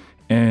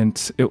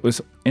 and it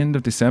was end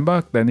of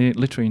December. They needed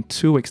literally in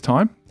 2 weeks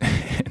time,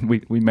 and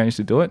we managed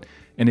to do it.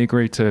 And he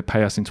agreed to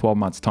pay us in 12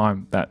 months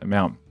time that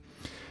amount.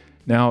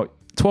 Now,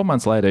 12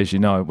 months later, as you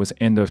know, it was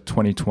end of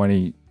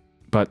 2020,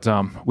 but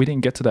we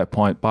didn't get to that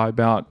point. By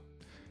about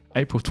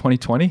April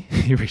 2020,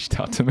 he reached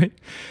out to me,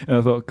 and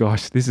I thought,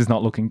 gosh, this is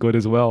not looking good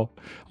as well.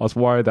 I was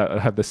worried that I'd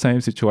have the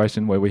same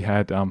situation where we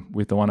had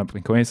with the one up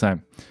in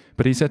Queensland.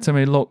 But he said to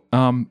me, look,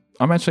 I'm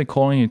actually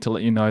calling you to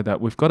let you know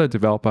that we've got a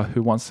developer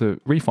who wants to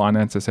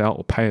refinance us out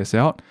or pay us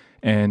out.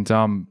 And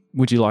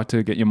would you like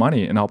to get your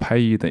money? And I'll pay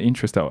you the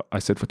interest that I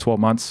said for 12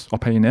 months, I'll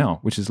pay you now,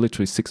 which is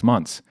literally 6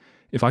 months.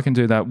 If I can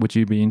do that, would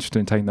you be interested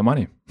in taking the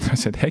money? I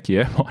said, heck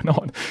yeah, why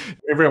not?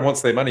 Everyone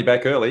wants their money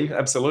back early.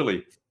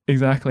 Absolutely.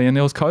 Exactly. And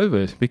there was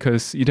COVID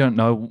because you don't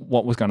know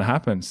what was going to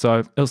happen. So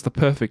it was the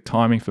perfect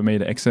timing for me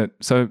to exit.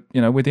 So,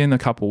 within a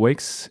couple of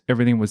weeks,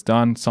 everything was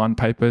done, signed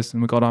papers,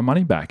 and we got our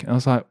money back. And I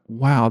was like,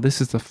 wow, this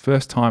is the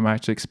first time I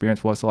actually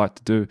experienced what it's like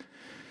to do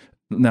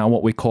now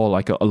what we call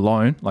like a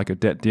loan, like a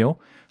debt deal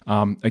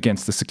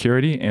against the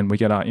security. And we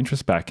get our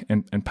interest back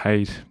and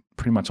paid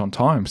pretty much on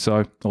time.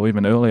 So, or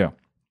even earlier.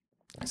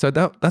 So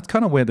that's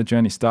kind of where the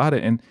journey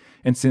started.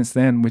 And since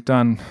then, we've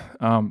done,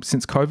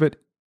 since COVID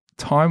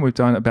time, we've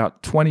done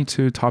about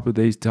 22 type of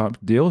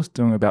deals,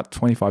 doing about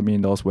 $25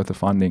 million worth of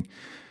funding.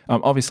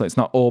 Obviously, it's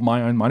not all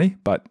my own money,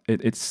 but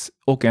it's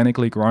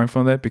organically grown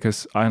from there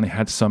because I only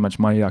had so much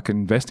money I could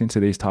invest into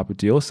these type of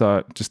deals. So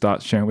I just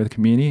start sharing with the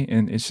community,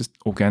 and it's just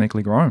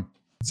organically grown.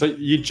 So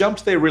you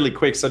jumped there really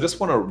quick. So I just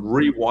want to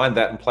rewind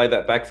that and play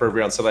that back for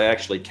everyone so they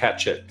actually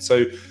catch it.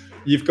 So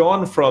you've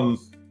gone from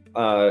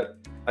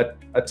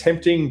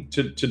attempting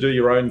to do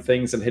your own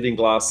things and hitting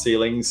glass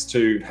ceilings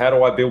to how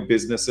do I build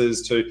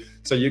businesses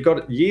so you've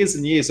got years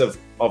and years of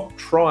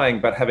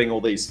trying but having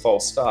all these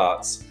false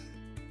starts.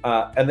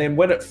 And then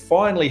when it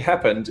finally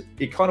happened,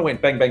 it kind of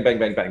went bang, bang, bang,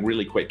 bang, bang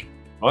really quick,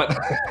 right?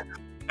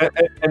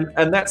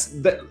 and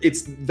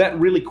it's that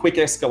really quick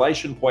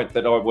escalation point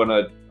that I want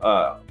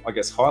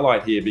to,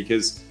 highlight here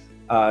because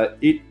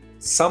it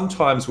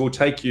sometimes will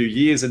take you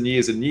years and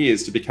years and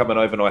years to become an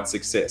overnight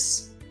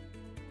success.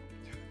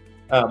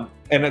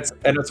 And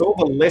it's all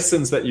the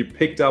lessons that you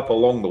picked up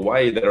along the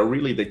way that are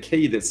really the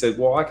key that says,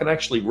 well, I can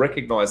actually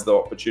recognize the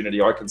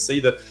opportunity. I can see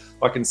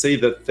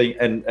the thing,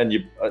 and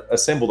you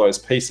assemble those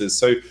pieces.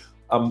 So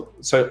I'm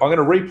going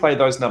to replay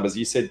those numbers.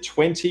 You said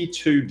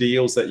 22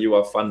 deals that you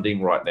are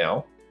funding right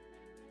now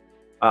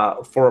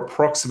for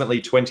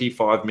approximately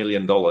 $25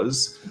 million.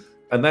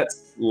 And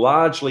that's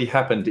largely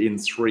happened in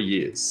 3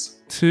 years.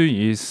 2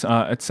 years,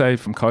 I'd say,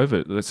 from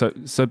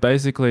COVID. So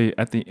basically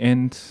at the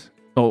end,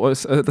 or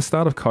at the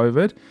start of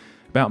COVID,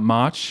 about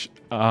March,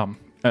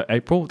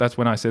 April, that's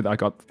when I said I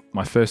got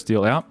my first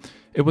deal out.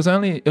 It was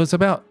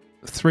about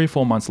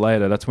 3-4 months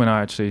later, that's when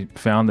I actually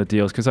found the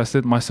deals, because I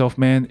said to myself,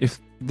 man,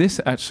 if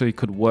this actually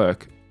could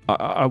work,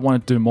 I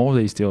want to do more of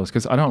these deals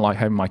because I don't like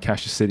having my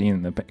cash just sitting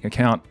in the bank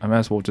account. I might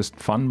as well just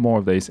fund more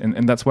of these.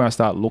 And that's where I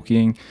start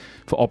looking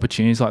for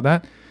opportunities like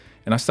that.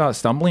 And I started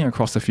stumbling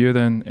across a few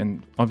then,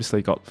 and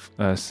obviously got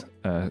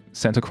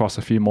sent across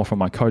a few more from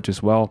my coach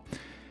as well.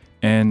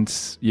 And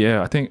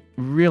yeah, I think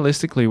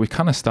realistically, we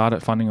kind of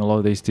started funding a lot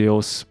of these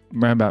deals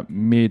around about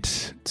mid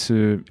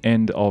to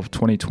end of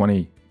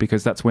 2020,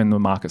 because that's when the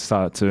market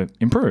started to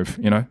improve,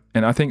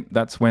 And I think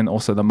that's when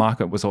also the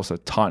market was also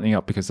tightening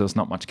up because there's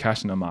not much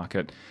cash in the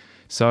market.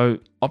 So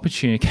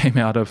opportunity came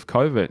out of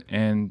COVID,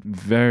 and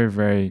very,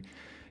 very,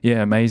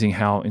 amazing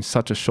how in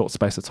such a short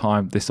space of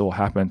time this all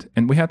happened.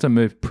 And we had to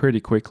move pretty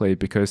quickly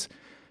because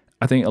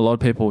I think a lot of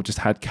people just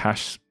had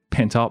cash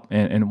pent up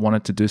and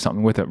wanted to do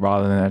something with it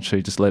rather than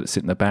actually just let it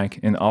sit in the bank.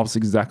 And I was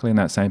exactly in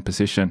that same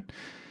position.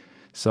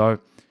 So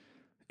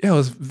yeah, it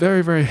was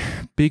very, very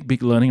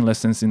big learning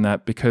lessons in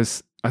that,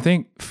 because I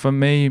think for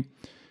me,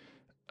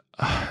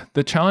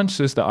 the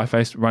challenges that I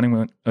faced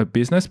running a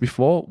business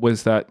before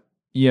was that,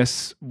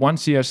 yes,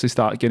 once you actually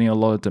start getting a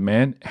lot of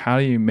demand, how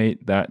do you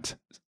meet that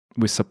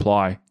with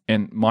supply?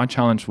 And my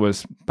challenge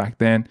was back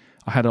then,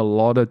 I had a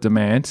lot of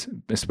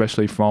demand,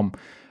 especially from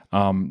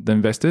the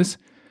investors,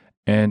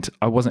 and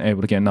I wasn't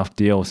able to get enough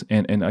deals.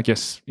 And I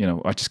guess,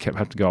 I just kept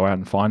having to go out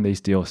and find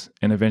these deals,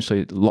 and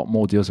eventually a lot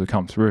more deals would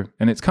come through.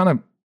 And it's kind of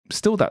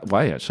still that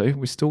way, actually.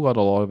 We still got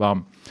a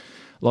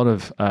lot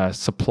of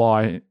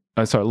supply,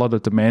 a lot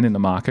of demand in the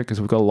market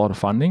because we've got a lot of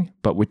funding,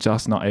 but we're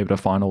just not able to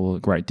find all the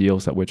great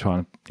deals that we're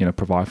trying to,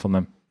 provide for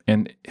them.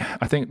 And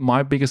I think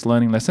my biggest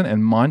learning lesson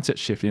and mindset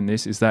shift in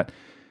this is that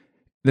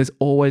there's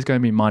always going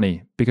to be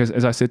money, because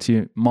as I said to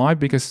you, my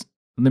biggest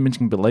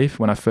limiting belief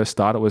when I first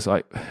started was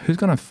like, who's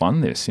going to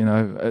fund this?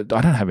 I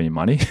don't have any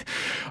money.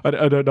 I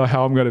don't know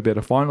how I'm going to be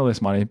able to find all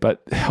this money.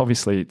 But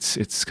obviously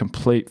it's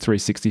complete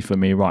 360 for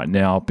me right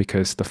now,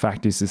 because the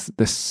fact is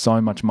there's so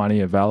much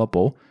money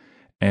available.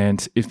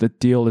 And if the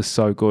deal is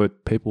so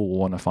good, people will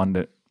want to fund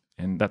it.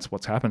 And that's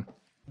what's happened.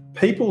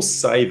 People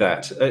say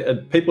that.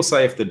 People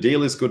say if the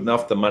deal is good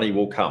enough, the money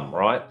will come,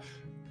 right?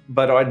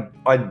 But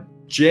I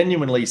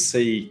genuinely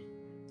see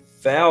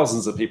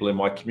thousands of people in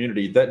my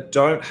community that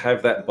don't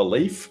have that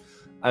belief.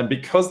 And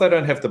because they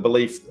don't have the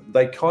belief,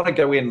 they kind of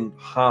go in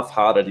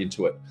half-hearted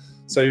into it.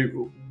 So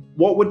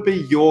what would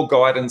be your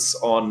guidance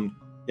on,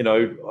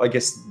 I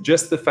guess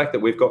just the fact that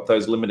we've got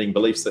those limiting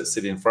beliefs that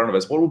sit in front of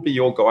us? What would be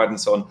your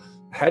guidance on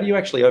how do you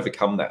actually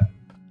overcome that?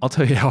 I'll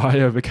tell you how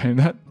I overcame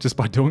that, just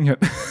by doing it.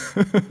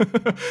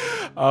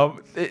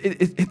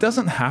 It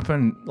doesn't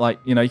happen like,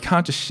 you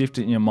can't just shift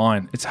it in your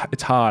mind.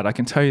 It's hard. I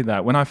can tell you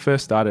that. When I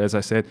first started, as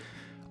I said,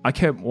 I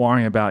kept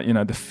worrying about,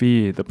 the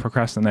fear, the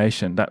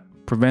procrastination that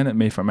prevented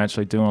me from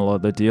actually doing a lot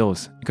of the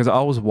deals, because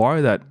I was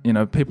worried that,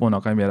 people are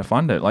not going to be able to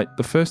fund it. Like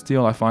the first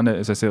deal I funded,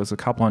 as I said, was a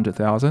couple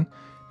 $100,000.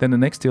 Then the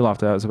next deal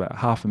after that was about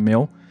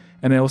 $500,000.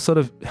 And it was sort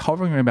of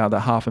hovering about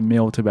that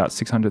 $500,000 to about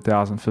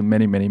 $600,000 for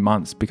many, many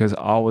months, because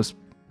I was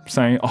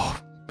saying,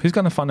 who's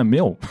going to fund $1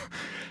 million?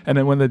 And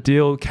then when the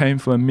deal came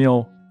for $1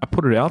 million, I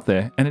put it out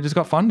there and it just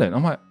got funded.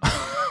 I'm like,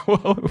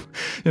 well,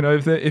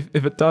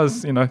 if it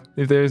does,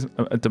 if there's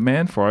a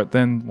demand for it,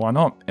 then why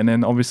not? And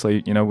then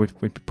obviously, we're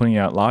putting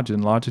out larger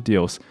and larger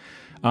deals.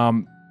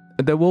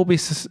 There will be a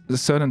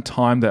certain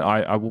time that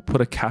I will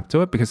put a cap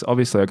to it, because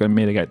obviously I've got to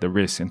mitigate the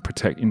risk and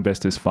protect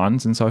investors'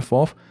 funds and so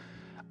forth.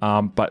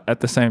 But at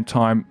the same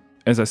time,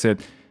 as I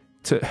said,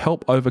 to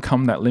help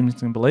overcome that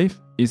limiting belief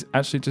is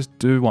actually just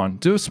do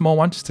a small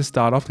one just to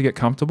start off, to get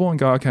comfortable and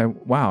go, okay,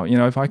 wow,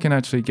 if I can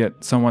actually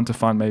get someone to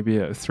fund maybe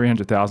a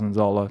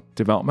 $300,000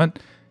 development,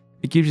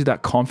 it gives you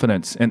that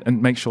confidence,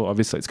 and make sure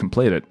obviously it's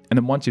completed. And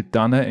then once you've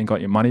done it and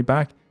got your money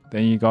back,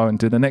 then you go and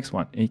do the next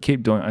one, and you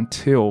keep doing it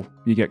until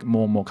you get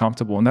more and more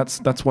comfortable. And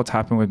that's what's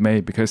happened with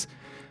me, because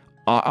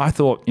I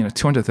thought,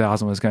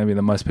 200,000 was going to be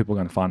the most people are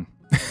going to fund.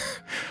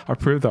 I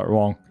proved that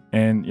wrong.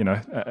 And,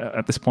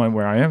 at this point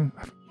where I am,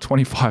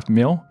 25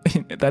 mil,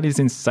 that is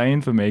insane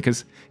for me,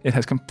 because it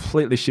has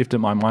completely shifted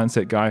my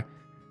mindset going,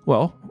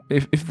 well,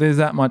 if there's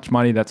that much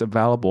money that's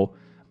available,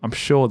 I'm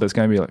sure there's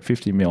going to be like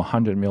 50 mil,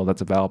 100 mil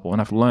that's available.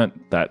 And I've learned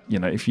that,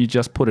 if you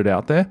just put it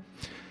out there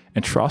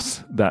and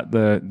trust that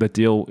the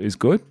deal is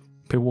good,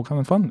 people will come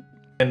and fund it.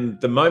 And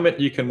the moment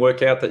you can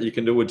work out that you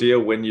can do a deal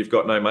when you've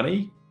got no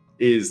money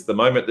is the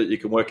moment that you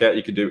can work out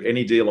you can do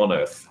any deal on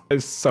earth.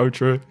 It's so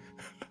true.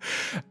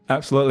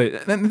 Absolutely.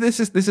 And this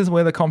is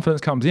where the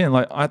confidence comes in.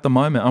 Like at the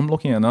moment, I'm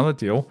looking at another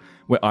deal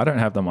where I don't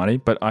have the money,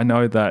 but I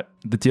know that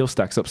the deal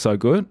stacks up so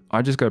good.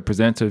 I just go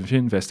present to a few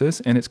investors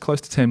and it's close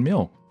to 10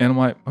 mil. And I'm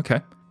like, okay.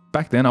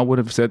 Back then I would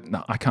have said,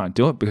 no, I can't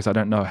do it because I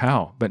don't know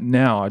how. But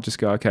now I just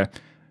go, okay,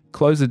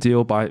 close the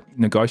deal by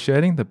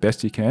negotiating the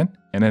best you can,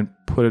 and then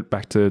put it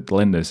back to the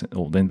lenders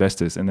or the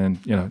investors, and then,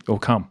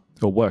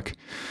 it'll work.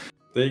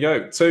 There you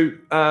go. So,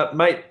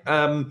 mate,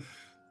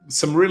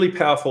 some really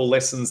powerful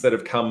lessons that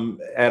have come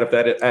out of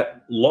that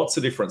at lots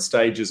of different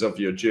stages of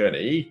your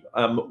journey.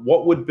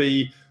 What would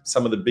be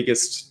some of the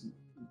biggest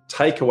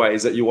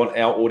takeaways that you want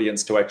our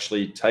audience to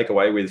actually take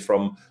away with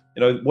from,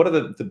 what are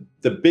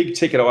the big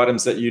ticket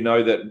items that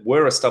that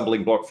were a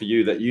stumbling block for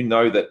you, that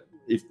that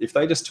if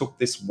they just took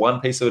this one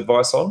piece of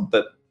advice on,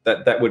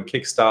 that would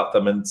kickstart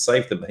them and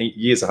save them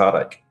years of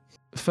heartache?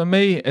 For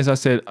me, as I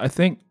said, I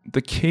think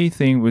the key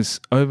thing was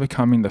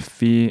overcoming the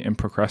fear and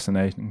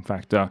procrastinating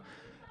factor.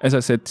 As I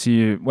said to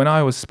you, when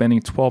I was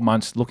spending 12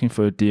 months looking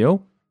for a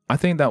deal, I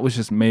think that was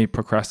just me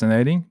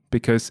procrastinating,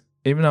 because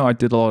even though I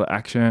did a lot of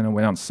action and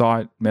went on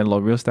site, met a lot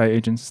of real estate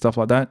agents and stuff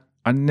like that,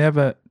 I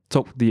never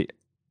took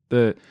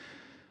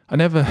I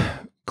never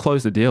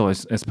closed the deal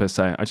as per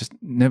se. I just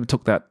never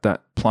took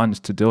that plunge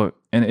to do it.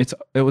 And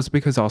it was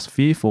because I was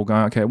fearful,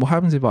 going, okay, what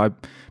happens if I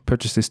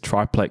purchase this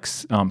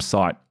triplex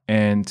site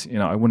and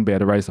I wouldn't be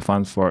able to raise the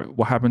funds for it?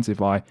 What happens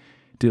if I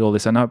did all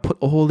this? And I put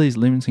all these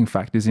limiting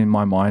factors in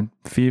my mind,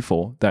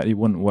 fearful that it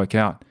wouldn't work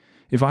out.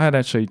 If I had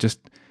actually just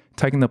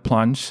taken the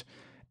plunge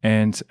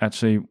and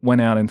actually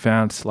went out and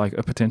found like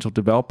a potential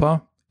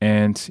developer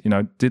and,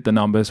 did the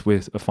numbers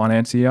with a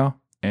financier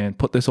and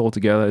put this all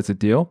together as a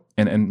deal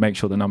and make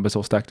sure the numbers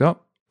all stacked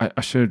up,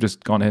 I should have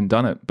just gone ahead and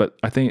done it. But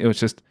I think it was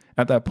just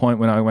at that point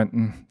when I went,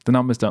 the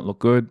numbers don't look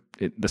good,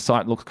 the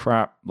site looks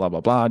crap, blah,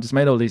 blah, blah. I just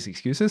made all these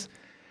excuses.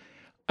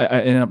 I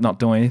ended up not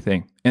doing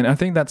anything. And I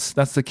think that's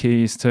the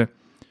key, is to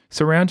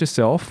surround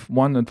yourself.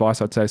 One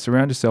advice I'd say,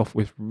 surround yourself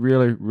with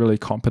really, really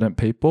competent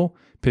people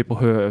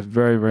who have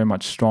very, very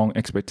much strong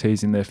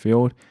expertise in their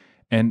field,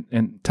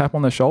 and tap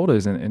on their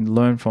shoulders and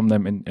learn from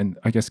them, and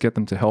I guess get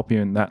them to help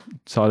you in that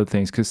side of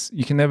things, because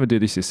you can never do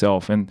this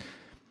yourself. And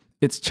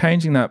it's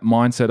changing that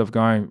mindset of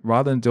going,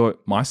 rather than do it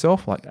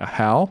myself, like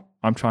how,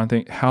 I'm trying to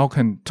think, how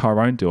can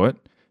Tyrone do it?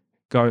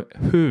 Go,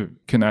 who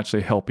can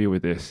actually help you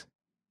with this?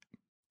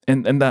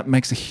 And that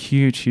makes a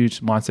huge, huge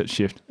mindset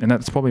shift. And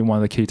that's probably one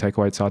of the key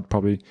takeaways I'd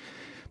probably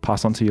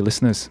pass on to your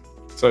listeners.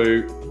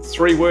 So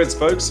 3 words,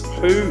 folks: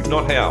 who,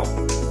 not how.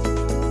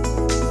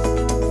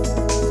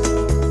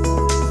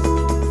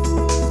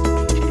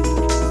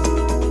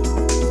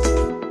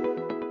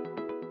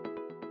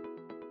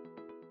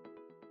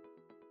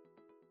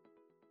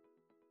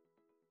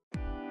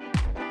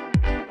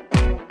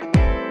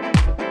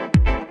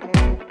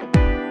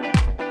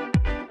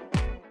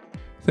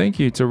 Thank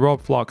you to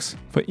Rob Flux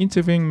for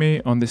interviewing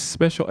me on this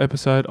special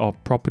episode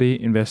of Property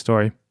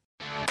Investory.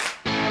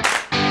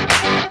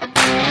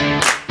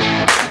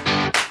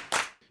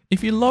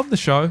 If you love the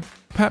show,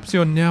 perhaps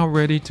you're now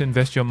ready to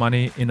invest your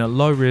money in a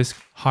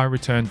low-risk,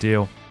 high-return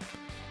deal.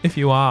 If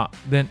you are,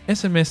 then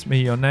SMS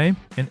me your name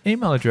and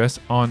email address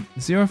on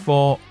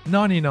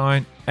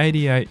 0499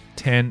 88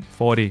 10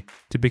 40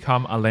 to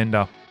become a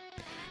lender.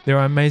 There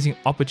are amazing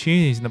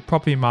opportunities in the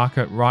property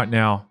market right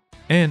now,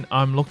 and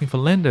I'm looking for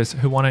lenders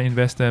who want to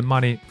invest their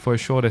money for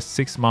as short as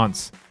 6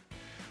 months.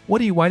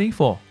 What are you waiting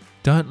for?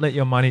 Don't let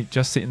your money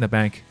just sit in the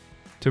bank.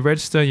 To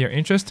register your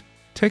interest,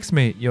 text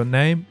me your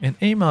name and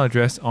email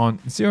address on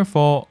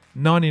 04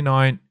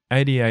 99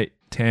 88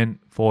 10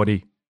 40.